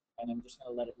 And I'm just going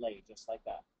to let it lay just like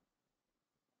that.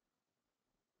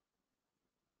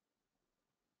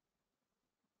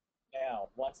 Now,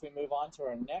 once we move on to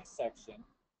our next section,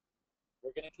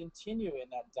 we're going to continue in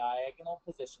that diagonal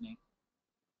positioning,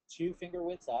 2 finger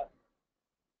widths up,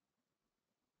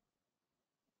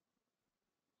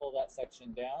 pull that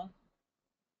section down,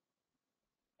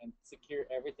 and secure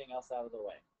everything else out of the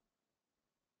way.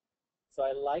 So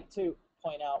I like to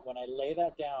point out when I lay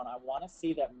that down, I want to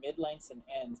see that mid-lengths and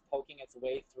ends poking its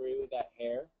way through that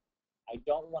hair. I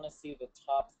don't want to see the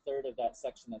top third of that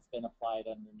section that's been applied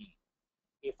underneath.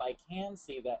 If I can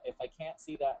see that, if I can't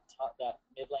see that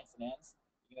mid-lengths and ends,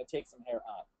 I'm going to take some hair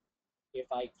up. If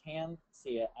I can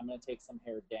see it, I'm going to take some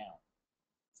hair down.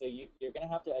 So you're going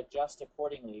to have to adjust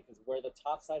accordingly, because where the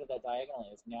top side of that diagonal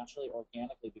is naturally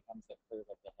organically becomes the curve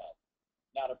of the head.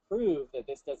 Now, to prove that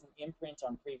this doesn't imprint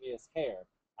on previous hair,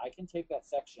 I can take that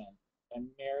section and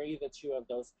marry the 2 of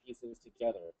those pieces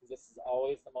together, because this is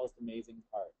always the most amazing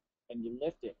part. And you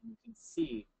lift it and you can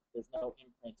see there's no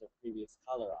imprint of previous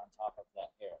color on top of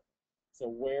that hair. So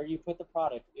where you put the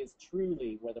product is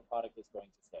truly where the product is going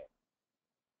to stay.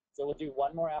 So we'll do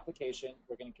one more application.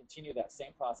 We're going to continue that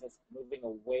same process, moving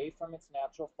away from its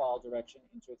natural fall direction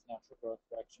into its natural growth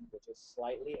direction, which is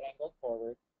slightly angled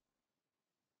forward.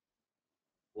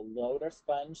 We'll load our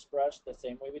sponge brush the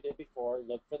same way we did before.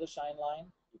 Look for the shine line.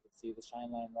 You can see the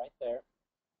shine line right there.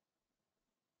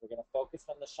 We're going to focus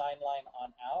from the shine line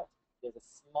on out. There's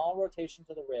a small rotation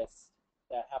to the wrist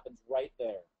that happens right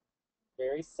there.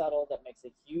 Very subtle, that makes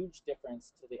a huge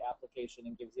difference to the application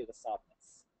and gives you the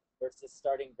softness versus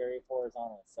starting very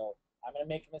horizontally. So I'm going to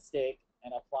make a mistake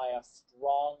and apply a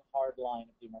strong, hard line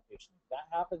of demarcation. If that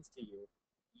happens to you,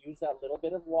 use that little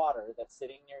bit of water that's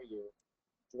sitting near you,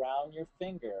 drown your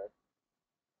finger,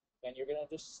 and you're going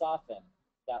to just soften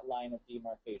that line of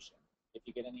demarcation if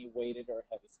you get any weighted or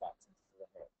heavy spots into the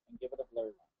hair, and give it a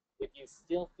blur line. If you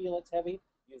still feel it's heavy,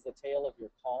 use the tail of your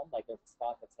comb, like there's a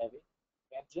spot that's heavy,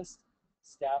 and just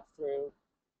stab through,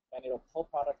 and it'll pull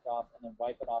product off, and then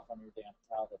wipe it off on your damp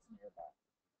towel that's nearby.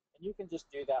 And you can just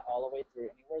do that all the way through.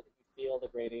 Anywhere that you feel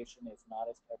the gradation is not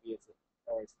as heavy as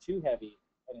or is too heavy,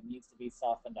 and it needs to be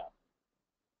softened up.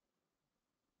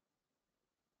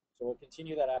 So we'll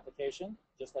continue that application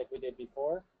just like we did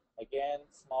before. Again,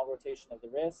 small rotation of the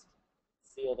wrist,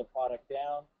 seal the product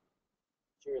down,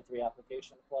 2 or 3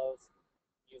 application flows.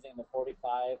 Using the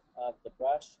 45 of the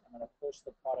brush, I'm going to push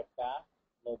the product back,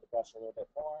 load the brush a little bit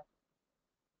more.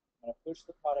 I'm going to push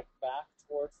the product back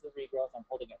towards the regrowth. I'm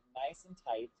holding it nice and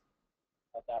tight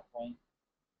at that point.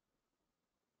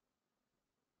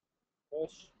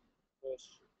 Push,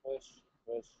 push, push,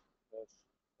 push, push,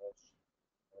 push,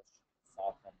 push,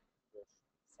 soften, push,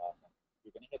 soften.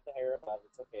 You're going to hit the hair above,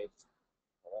 it's okay, just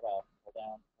pull it off, pull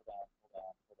down, pull down, pull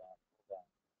down, pull down, pull down.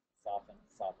 Soften,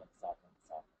 soften, soften,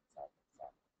 soften, soften,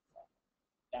 soften, soften.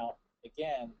 Now,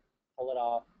 again, pull it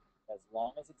off. As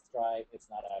long as it's dry, it's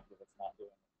not active, it's not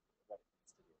doing what it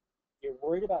needs to do. If you're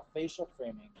worried about facial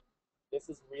framing,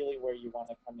 this is really where you want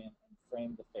to come in and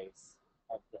frame the face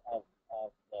of the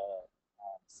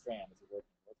strand as you're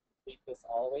working. Let's complete this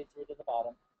all the way through to the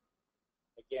bottom.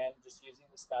 Again, just using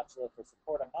the spatula for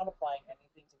support. I'm not applying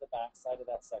anything to the back side of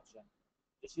that section.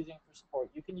 Just using it for support.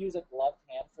 You can use a gloved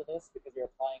hand for this because you're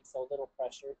applying so little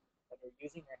pressure, and you're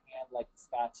using your hand like the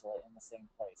spatula in the same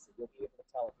place. So you'll be able to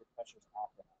tell if your pressure's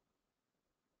off or not.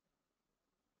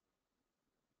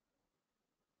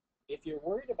 If you're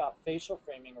worried about facial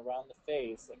framing around the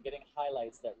face and getting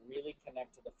highlights that really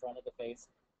connect to the front of the face,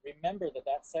 remember that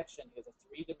that section is a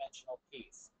 3-dimensional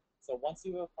piece. So once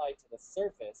you've applied to the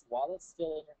surface, while it's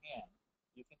still in your hand,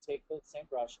 you can take the same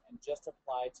brush and just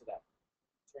apply to that.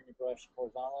 Turn your brush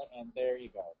horizontally, and there you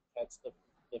go. Catch the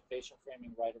facial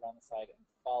framing right around the side and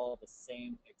follow the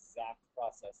same exact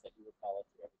process that you would follow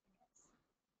through everything else.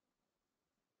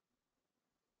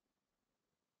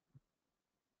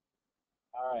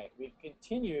 All right, we've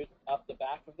continued up the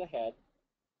back of the head,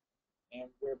 and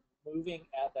we're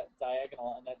moving at that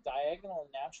diagonal, and that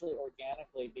diagonal naturally,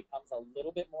 organically becomes a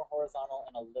little bit more horizontal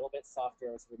and a little bit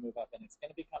softer as we move up, and it's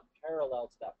going to become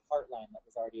parallel to that part line that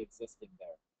was already existing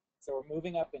there. So we're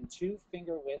moving up in 2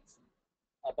 finger widths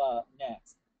above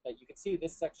next. But you can see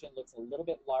this section looks a little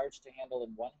bit large to handle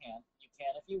in one hand. You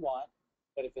can if you want,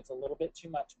 but if it's a little bit too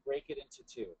much, break it into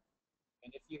 2.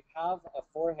 And if you have a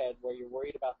forehead where you're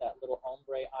worried about that little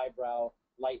ombre eyebrow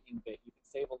lightening bit, you can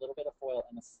save a little bit of foil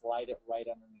and slide it right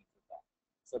underneath of that.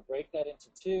 So break that into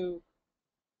two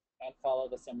and follow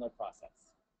the similar process.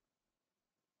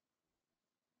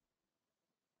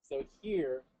 So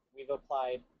here we've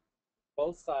applied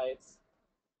both sides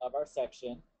of our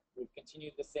section. We've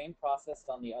continued the same process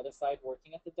on the other side,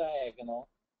 working at the diagonal,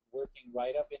 working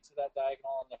right up into that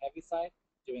diagonal on the heavy side,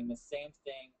 doing the same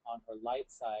thing on her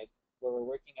light side, where we're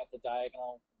working at the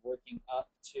diagonal, working up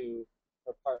to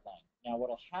her part line. Now what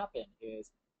will happen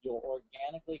is you'll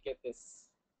organically get this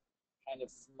kind of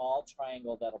small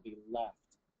triangle that'll be left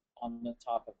on the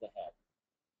top of the head.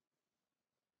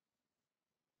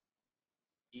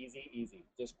 Easy, easy.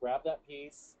 Just grab that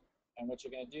piece, and what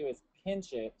you're going to do is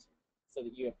pinch it so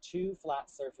that you have two flat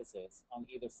surfaces on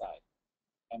either side.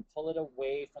 And pull it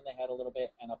away from the head a little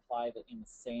bit and apply it in the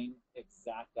same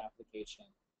exact application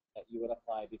that you would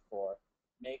apply before.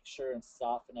 Make sure and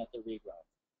soften at the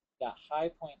regrowth. That high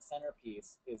point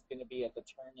centerpiece is going to be at the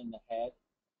turn in the head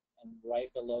and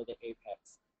right below the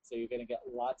apex. So you're going to get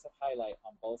lots of highlight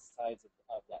on both sides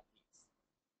of that piece.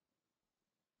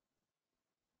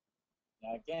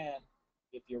 Now again,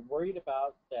 if you're worried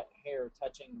about that hair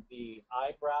touching the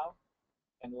eyebrow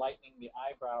and lightening the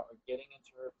eyebrow or getting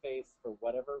into her face for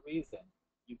whatever reason,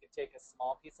 you can take a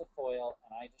small piece of foil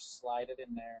and I just slide it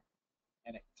in there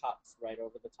and it cups right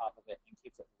over the top of it and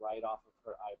keeps it right off of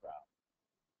her eyebrow.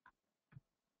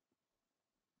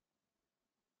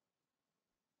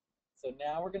 So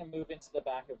now we're going to move into the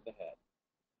back of the head.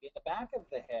 In the back of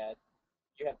the head,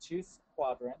 you have two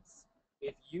quadrants.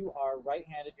 If you are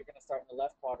right-handed, you're going to start in the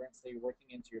left quadrant, so you're working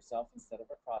into yourself instead of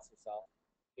across yourself.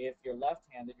 If you're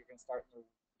left-handed, you're going to start in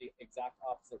the exact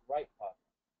opposite right quadrant.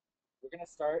 We're going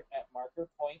to start at marker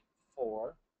point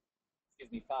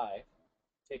 5.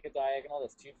 Take a diagonal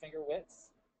that's 2 finger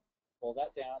widths, pull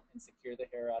that down, and secure the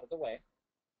hair out of the way.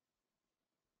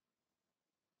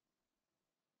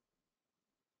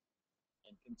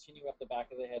 And continue up the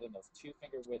back of the head in those 2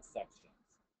 finger width sections.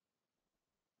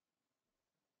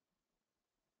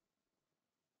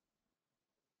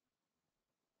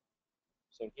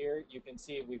 So here you can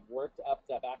see we've worked up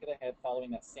the back of the head following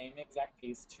that same exact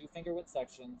piece, 2 finger width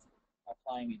sections,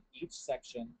 applying in each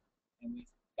section, and we've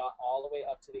got all the way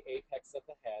up to the apex of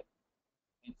the head.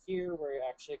 And here we're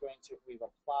actually going to, we've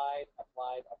applied,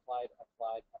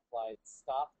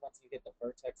 stop once you hit the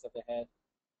vertex of the head,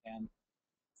 and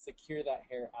secure that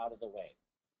hair out of the way.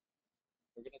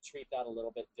 We're going to treat that a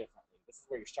little bit differently. This is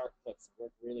where your sharp clips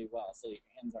work really well so your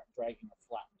hands aren't dragging or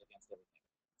flattened against everything.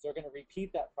 So we're going to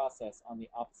repeat that process on the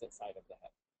opposite side of the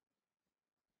head.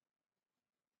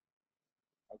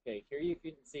 Okay, here you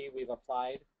can see we've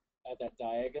applied at that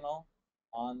diagonal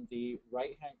on the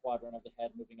right-hand quadrant of the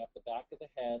head, moving up the back of the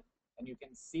head, and you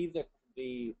can see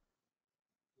the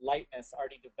lightness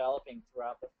already developing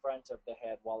throughout the front of the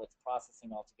head while it's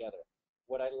processing all together.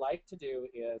 What I like to do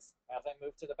is, as I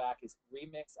move to the back, is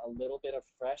remix a little bit of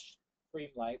fresh cream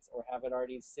lights or have it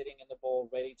already sitting in the bowl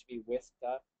ready to be whisked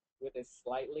up with a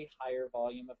slightly higher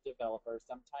volume of developer,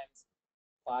 sometimes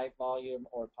 5 volume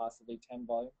or possibly 10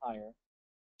 volume higher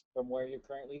from where you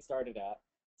currently started at,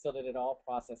 so that it all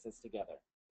processes together.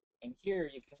 And here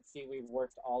you can see we've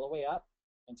worked all the way up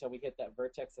until we hit that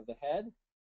vertex of the head,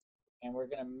 and we're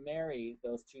going to marry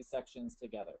those two sections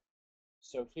together.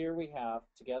 So here we have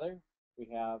together, we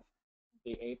have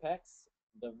the apex,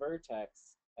 the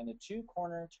vertex, and the 2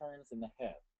 corner turns in the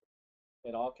head.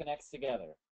 It all connects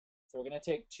together. So we're going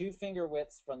to take 2 finger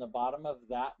widths from the bottom of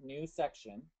that new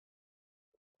section,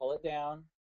 pull it down,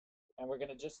 and we're going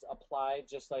to just apply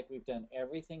just like we've done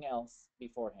everything else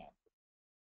beforehand.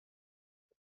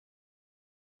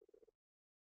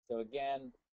 So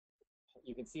again,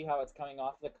 you can see how it's coming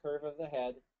off the curve of the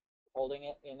head, holding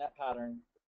it in that pattern.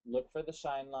 Look for the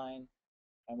shine line,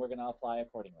 and we're going to apply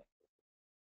accordingly.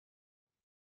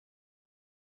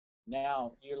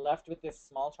 Now, you're left with this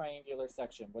small triangular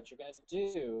section. What you're going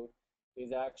to do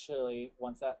is actually,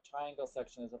 once that triangle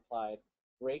section is applied,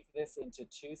 break this into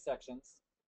 2 sections.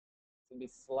 It's going to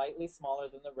be slightly smaller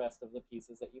than the rest of the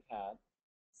pieces that you've had.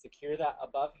 Secure that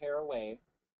above hair away.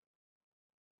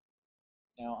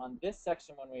 Now on this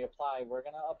section, when we apply, we're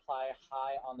going to apply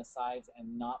high on the sides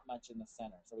and not much in the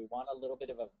center. So we want a little bit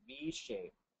of a V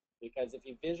shape, because if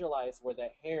you visualize where the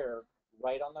hair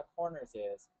right on the corners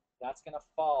is, that's going to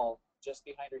fall just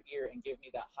behind her ear and give me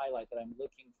that highlight that I'm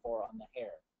looking for on the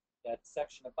hair. That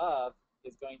section above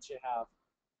is going to have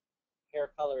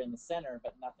hair color in the center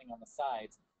but nothing on the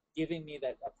sides, giving me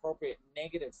that appropriate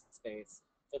negative space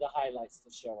for the highlights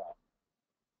to show up.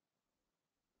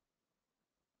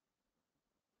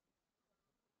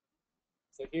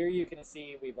 So here you can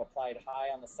see we've applied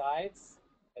high on the sides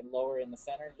and lower in the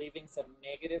center, leaving some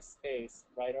negative space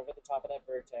right over the top of that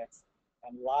vertex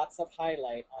and lots of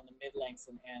highlight on the mid-lengths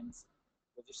and ends.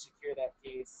 We'll just secure that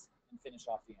piece and finish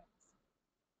off the ends.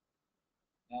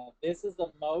 Now, this is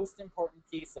the most important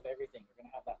piece of everything. You're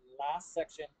going to have that last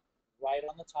section right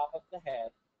on the top of the head,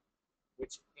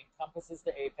 which encompasses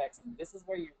the apex, and this is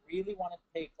where you really want to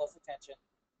pay close attention.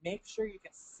 Make sure you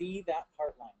can see that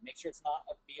part line. Make sure it's not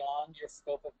beyond your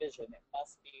scope of vision. It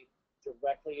must be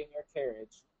directly in your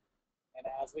carriage. And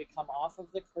as we come off of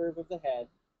the curve of the head,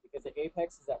 because the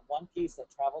apex is that one piece that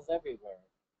travels everywhere,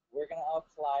 we're going to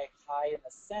apply high in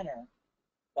the center,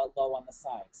 but low on the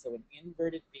side. So an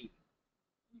inverted V.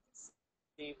 You can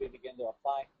see we begin to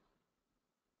apply,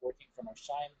 working from our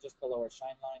shine, just below our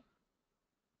shine line,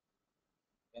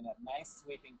 in a nice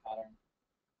sweeping pattern,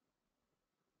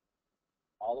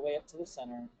 all the way up to the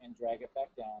center, and drag it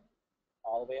back down,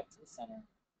 all the way up to the center.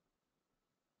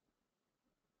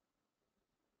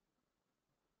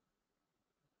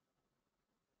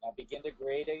 Now begin to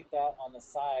gradate that on the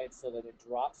side so that it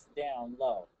drops down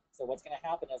low. So what's going to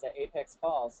happen as that apex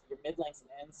falls, your mid-lengths and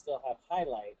ends still have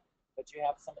highlight, but you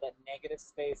have some of that negative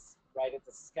space right at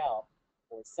the scalp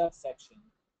or subsection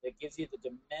that gives you the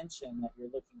dimension that you're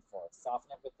looking for.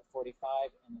 Soften it with the 45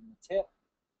 and then the tip.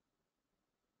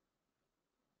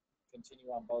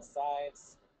 Continue on both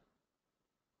sides.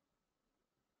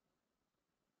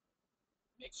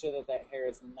 Make sure that that hair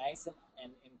is nice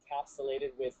and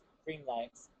encapsulated with cream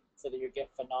lights so that you get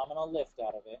phenomenal lift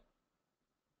out of it.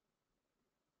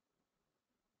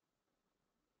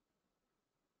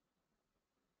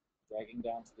 Dragging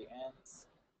down to the ends.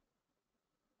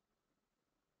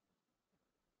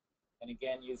 And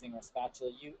again, using our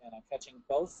spatula, and I'm catching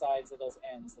both sides of those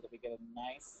ends so that we get a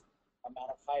nice amount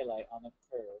of highlight on the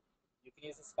curve. You can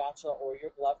use a spatula or your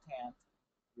gloved hand,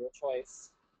 your choice.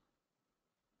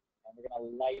 And we're going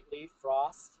to lightly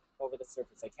frost over the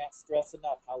surface. I can't stress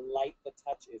enough how light the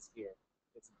touch is here.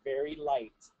 It's very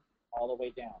light all the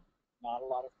way down. Not a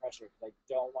lot of pressure because I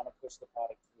don't want to push the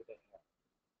product through the hair.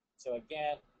 So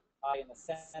again, high in the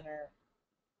center,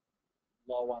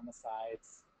 low on the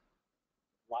sides,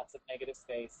 lots of negative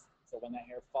space. So when that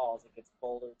hair falls, it gets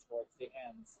bolder towards the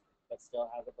ends, but still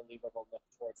has a believable lift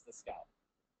towards the scalp.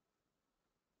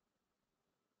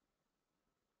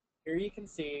 Here you can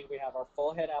see we have our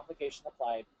full head application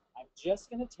applied. I'm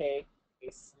just going to take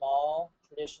a small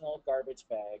traditional garbage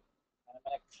bag and I'm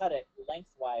going to cut it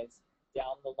lengthwise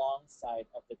down the long side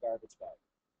of the garbage bag.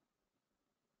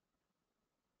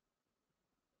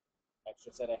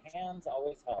 Extra set of hands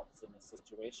always helps in this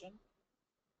situation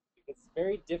because it's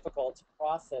very difficult to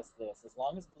process this. As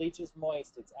long as bleach is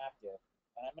moist, it's active.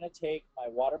 And I'm going to take my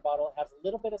water bottle, it has a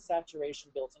little bit of saturation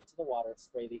built into the water,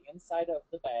 spray the inside of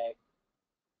the bag,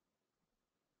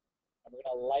 and we're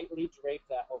going to lightly drape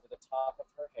that over the top of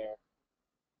her hair.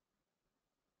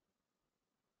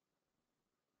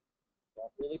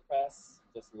 Don't really press,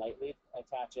 just lightly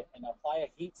attach it and apply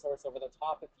a heat source over the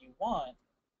top if you want,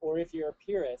 or if you're a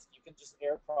purist, you can just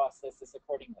air process this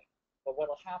accordingly. But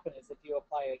what will happen is if you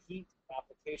apply a heat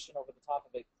application over the top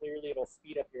of it, clearly it'll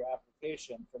speed up your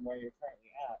application from where you're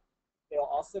currently at. It'll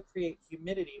also create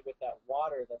humidity with that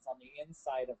water that's on the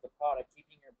inside of the product,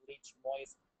 keeping your bleach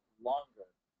moist longer.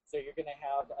 So you're going to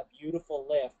have a beautiful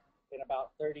lift in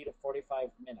about 30 to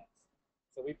 45 minutes.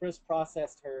 So we just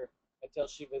processed her until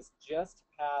she was just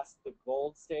past the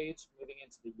gold stage, moving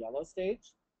into the yellow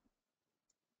stage.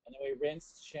 And then we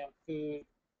rinsed, shampooed,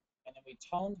 and then we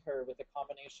toned her with a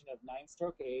combination of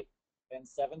 9-stroke 8 and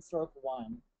 7-stroke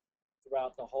 1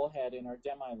 throughout the whole head in our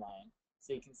demi line.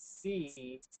 So you can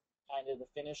see kind of the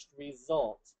finished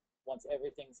result once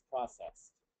everything's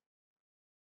processed.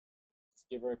 Just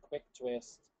give her a quick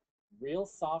twist. Real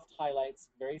soft highlights,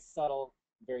 very subtle,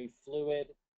 very fluid,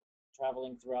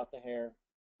 traveling throughout the hair.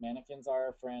 Mannequins are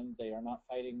our friend. They are not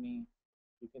fighting me.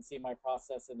 You can see my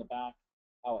process in the back,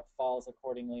 how it falls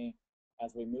accordingly.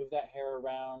 As we move that hair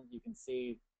around, you can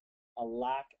see a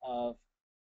lack of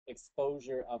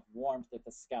exposure of warmth at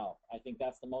the scalp. I think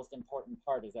that's the most important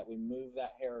part, is that we move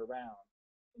that hair around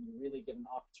and you really get an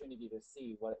opportunity to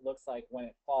see what it looks like when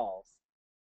it falls.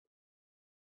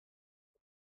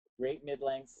 Great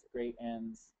mid-lengths, great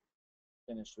ends,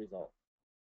 finished result.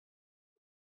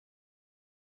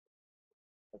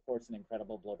 Of course, an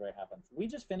incredible blow dry happens. We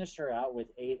just finished her out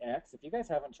with 8X. If you guys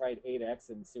haven't tried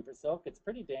 8X in Super Silk, it's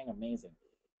pretty dang amazing.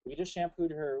 We just shampooed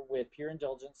her with Pure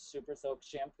Indulgence Super Silk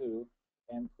shampoo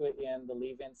and put in the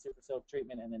leave-in Super Silk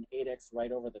treatment and then 8X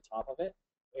right over the top of it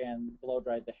and blow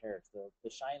dried the hair. So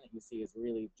the shine that you see is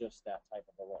really just that type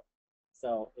of a look.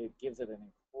 So it gives it an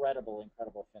incredible,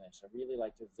 incredible finish. I really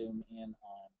like to zoom in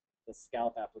on the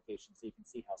scalp application so you can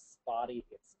see how spotty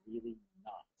it's really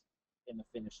not in the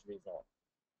finished result.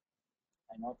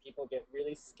 I know people get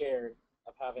really scared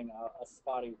of having a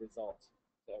spotty result.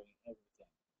 Everything.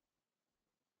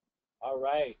 All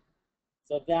right.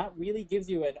 So that really gives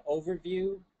you an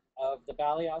overview of the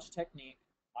balayage technique.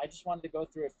 I just wanted to go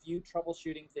through a few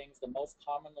troubleshooting things, the most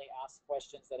commonly asked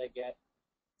questions that I get.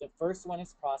 The first one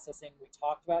is processing. We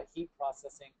talked about heat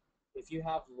processing. If you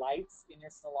have lights in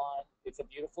your salon, it's a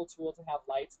beautiful tool to have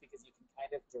lights because you can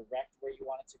kind of direct where you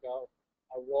want it to go.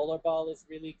 A roller ball is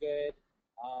really good.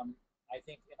 I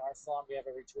think in our salon we have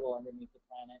every tool underneath the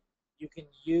planet. You can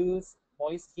use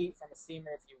moist heat from a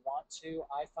steamer if you want to.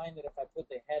 I find that if I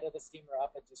put the head of the steamer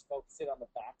up and just focus it on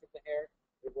the back of the hair,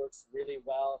 it works really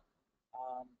well.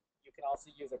 You can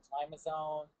also use a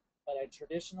climazone, but a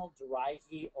traditional dry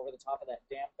heat over the top of that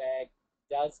damp bag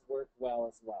does work well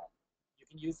as well. You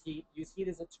can use heat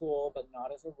as a tool, but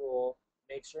not as a rule.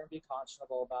 Make sure and be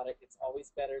conscionable about it. It's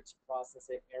always better to process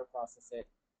it, air process it.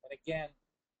 And again,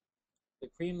 the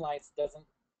cream lights doesn't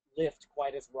lift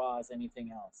quite as raw as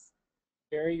anything else.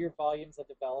 Vary your volumes of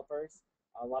developers.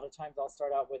 A lot of times I'll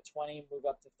start out with 20, move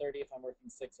up to 30 if I'm working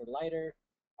 6 or lighter.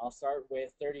 I'll start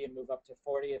with 30 and move up to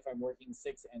 40 if I'm working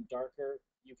 6 and darker.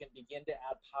 You can begin to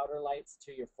add powder lights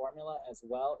to your formula as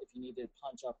well if you need to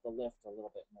punch up the lift a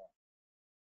little bit more.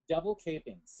 Double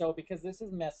caping. So because this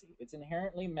is messy, it's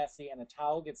inherently messy and a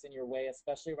towel gets in your way,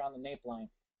 especially around the nape line,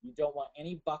 you don't want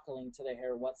any buckling to the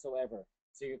hair whatsoever.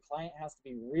 So your client has to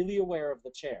be really aware of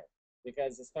the chair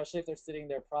because especially if they're sitting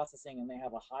there processing and they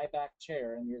have a high back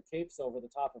chair and your cape's over the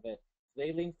top of it, if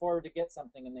they lean forward to get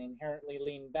something and they inherently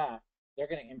lean back, they're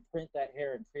going to imprint that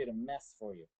hair and create a mess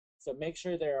for you. So make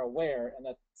sure they're aware and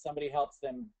that somebody helps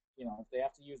them, you know, if they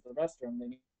have to use the restroom, they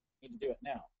need to do it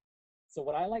now. So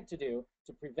what I like to do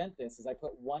to prevent this is I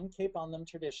put one cape on them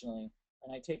traditionally,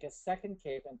 and I take a second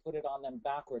cape and put it on them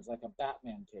backwards like a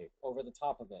Batman cape over the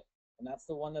top of it. And that's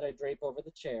the one that I drape over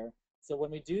the chair. So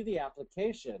when we do the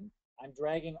application, I'm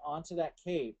dragging onto that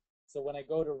cape. So when I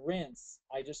go to rinse,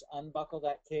 I just unbuckle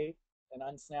that cape and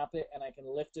unsnap it, and I can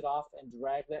lift it off and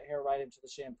drag that hair right into the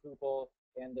shampoo bowl,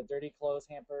 and the dirty clothes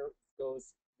hamper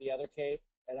goes the other cape,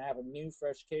 and I have a new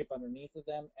fresh cape underneath of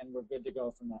them, and we're good to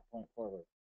go from that point forward.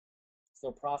 So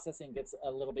processing gets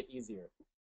a little bit easier.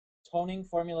 Toning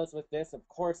formulas with this, of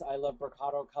course, I love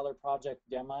Brocato Color Project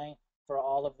Demi for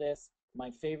all of this. My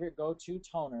favorite go-to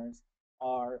toners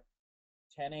are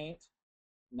 10-8,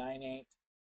 9-8,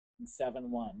 and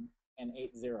 7-1, and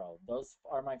 8-0. Those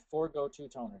are my 4 go-to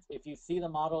toners. If you see the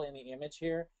model in the image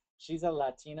here, she's a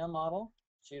Latina model.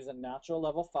 She's a natural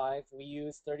level 5. We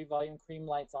use 30 volume cream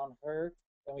lights on her,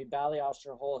 and we balayaged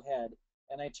her whole head.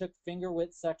 And I took finger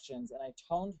width sections and I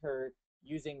toned her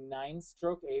using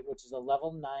 9-stroke 8, which is a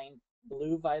level 9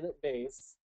 blue violet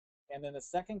base. And then the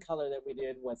second color that we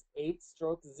did was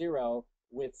 8-stroke 0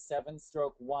 with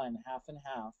 7-stroke 1, half and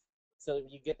half. So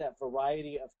you get that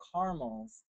variety of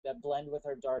caramels that blend with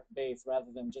our dark base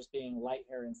rather than just being light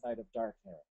hair inside of dark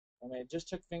hair. And I just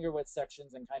took finger width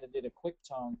sections and kind of did a quick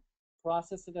tone,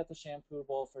 processed it at the shampoo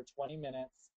bowl for 20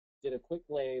 minutes, did a quick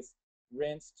glaze,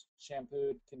 rinsed,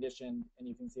 shampooed, conditioned, and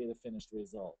you can see the finished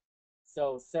result.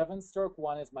 So 7-stroke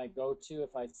 1 is my go-to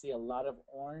if I see a lot of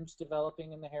orange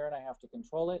developing in the hair and I have to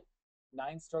control it.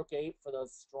 9-stroke 8 for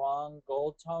those strong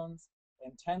gold tones,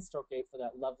 and 10-stroke 8 for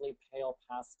that lovely pale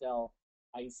pastel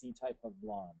icy type of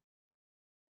blonde.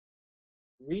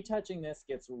 Retouching this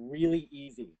gets really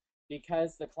easy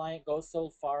because the client goes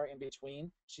so far in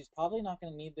between. She's probably not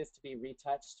going to need this to be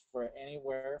retouched for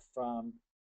anywhere from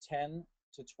 10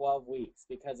 to 12 weeks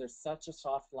because there's such a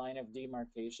soft line of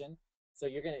demarcation. So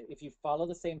you're going to, if you follow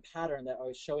the same pattern that I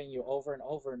was showing you over and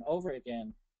over and over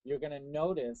again, you're going to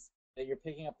notice that you're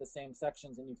picking up the same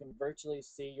sections and you can virtually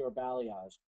see your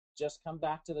balayage. Just come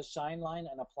back to the shine line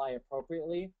and apply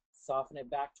appropriately, soften it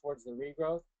back towards the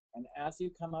regrowth, and as you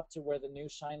come up to where the new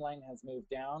shine line has moved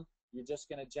down, you're just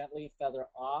going to gently feather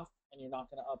off and you're not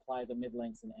going to apply the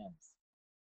mid-lengths and ends.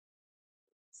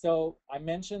 So I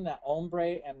mentioned that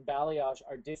ombre and balayage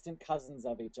are distant cousins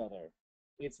of each other.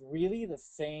 It's really the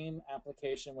same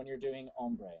application when you're doing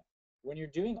ombre. When you're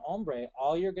doing ombre,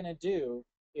 all you're going to do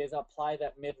is apply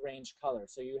that mid-range color.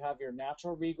 So you have your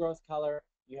natural regrowth color,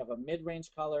 you have a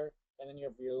mid-range color, and then you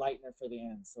have your lightener for the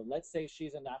end. So let's say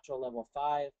she's a natural level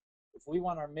 5. If we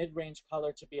want our mid-range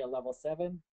color to be a level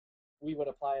 7, we would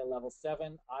apply a level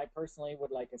 7. I personally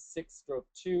would like a 6-stroke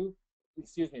 2,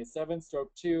 excuse me, a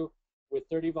 7-stroke 2 with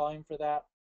 30 volume for that.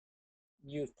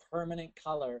 Use permanent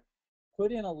color.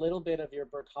 Put in a little bit of your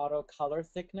Brocato color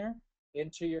thickener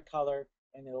into your color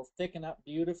and it'll thicken up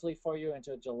beautifully for you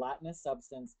into a gelatinous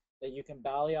substance that you can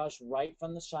balayage right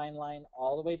from the shine line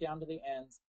all the way down to the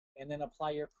ends, and then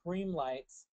apply your cream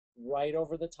lights right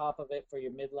over the top of it for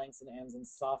your mid lengths and ends and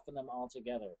soften them all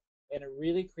together. And it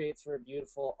really creates for a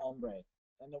beautiful ombre.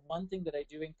 And the one thing that I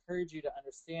do encourage you to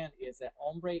understand is that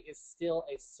ombre is still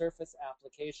a surface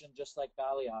application, just like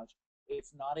balayage.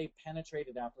 It's not a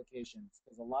penetrated application,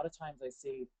 because a lot of times I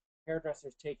see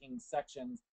hairdressers taking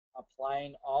sections,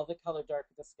 applying all the color dark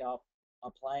at the scalp,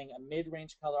 applying a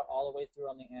mid-range color all the way through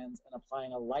on the ends, and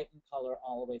applying a lightened color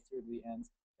all the way through to the ends.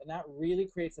 And that really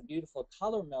creates a beautiful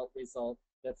color melt result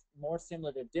that's more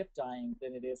similar to dip dyeing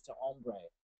than it is to ombre.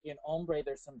 In ombre,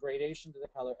 there's some gradation to the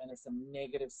color and there's some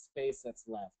negative space that's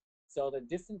left. So they're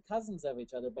distant cousins of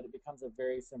each other, but it becomes a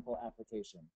very simple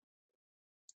application.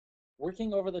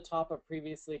 Working over the top of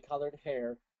previously colored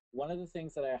hair, one of the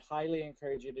things that I highly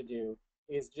encourage you to do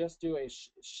is just do a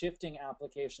shifting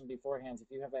application beforehand. If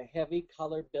you have a heavy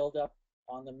color buildup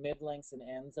on the mid lengths and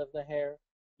ends of the hair,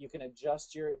 you can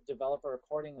adjust your developer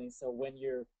accordingly. So when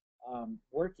you're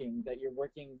working, that you're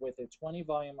working with a 20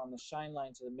 volume on the shine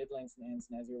line to the mid lengths and ends,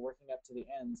 and as you're working up to the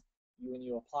ends, when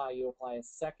you apply a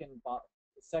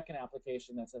second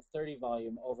application that's a 30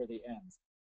 volume over the ends.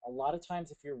 A lot of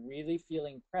times, if you're really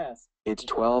feeling pressed, it's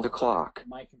 12 o'clock.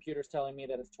 My computer's telling me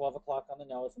that it's 12 o'clock on the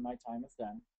nose and my time is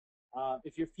done.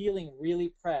 If you're feeling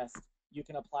really pressed, you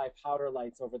can apply powder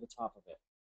lights over the top of it.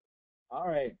 All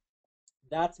right,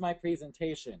 that's my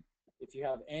presentation. If you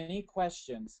have any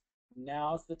questions,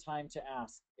 now's the time to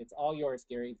ask. It's all yours,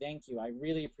 Gary. Thank you. I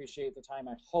really appreciate the time.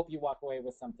 I hope you walk away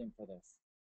with something for this.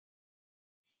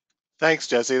 Thanks,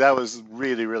 Jesse. That was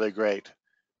really, really great.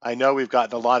 I know we've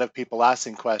gotten a lot of people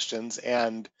asking questions,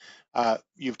 and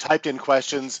you've typed in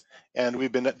questions, and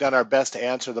we've done our best to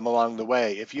answer them along the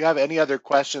way. If you have any other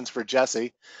questions for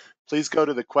Jesse, please go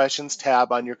to the questions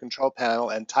tab on your control panel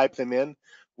and type them in.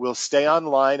 We'll stay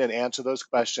online and answer those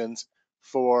questions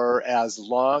for as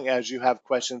long as you have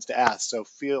questions to ask. So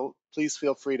please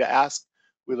feel free to ask.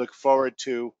 We look forward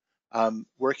to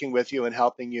working with you and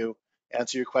helping you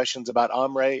answer your questions about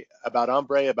ombre, about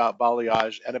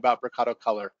balayage, and about Brocato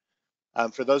color.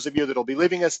 For those of you that will be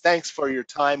leaving us, thanks for your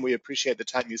time. We appreciate the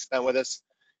time you spent with us.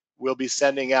 We'll be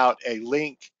sending out a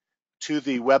link to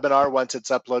the webinar once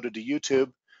it's uploaded to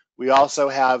YouTube. We also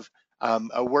have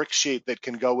a worksheet that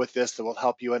can go with this that will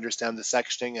help you understand the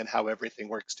sectioning and how everything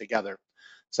works together.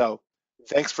 So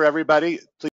thanks for everybody. Please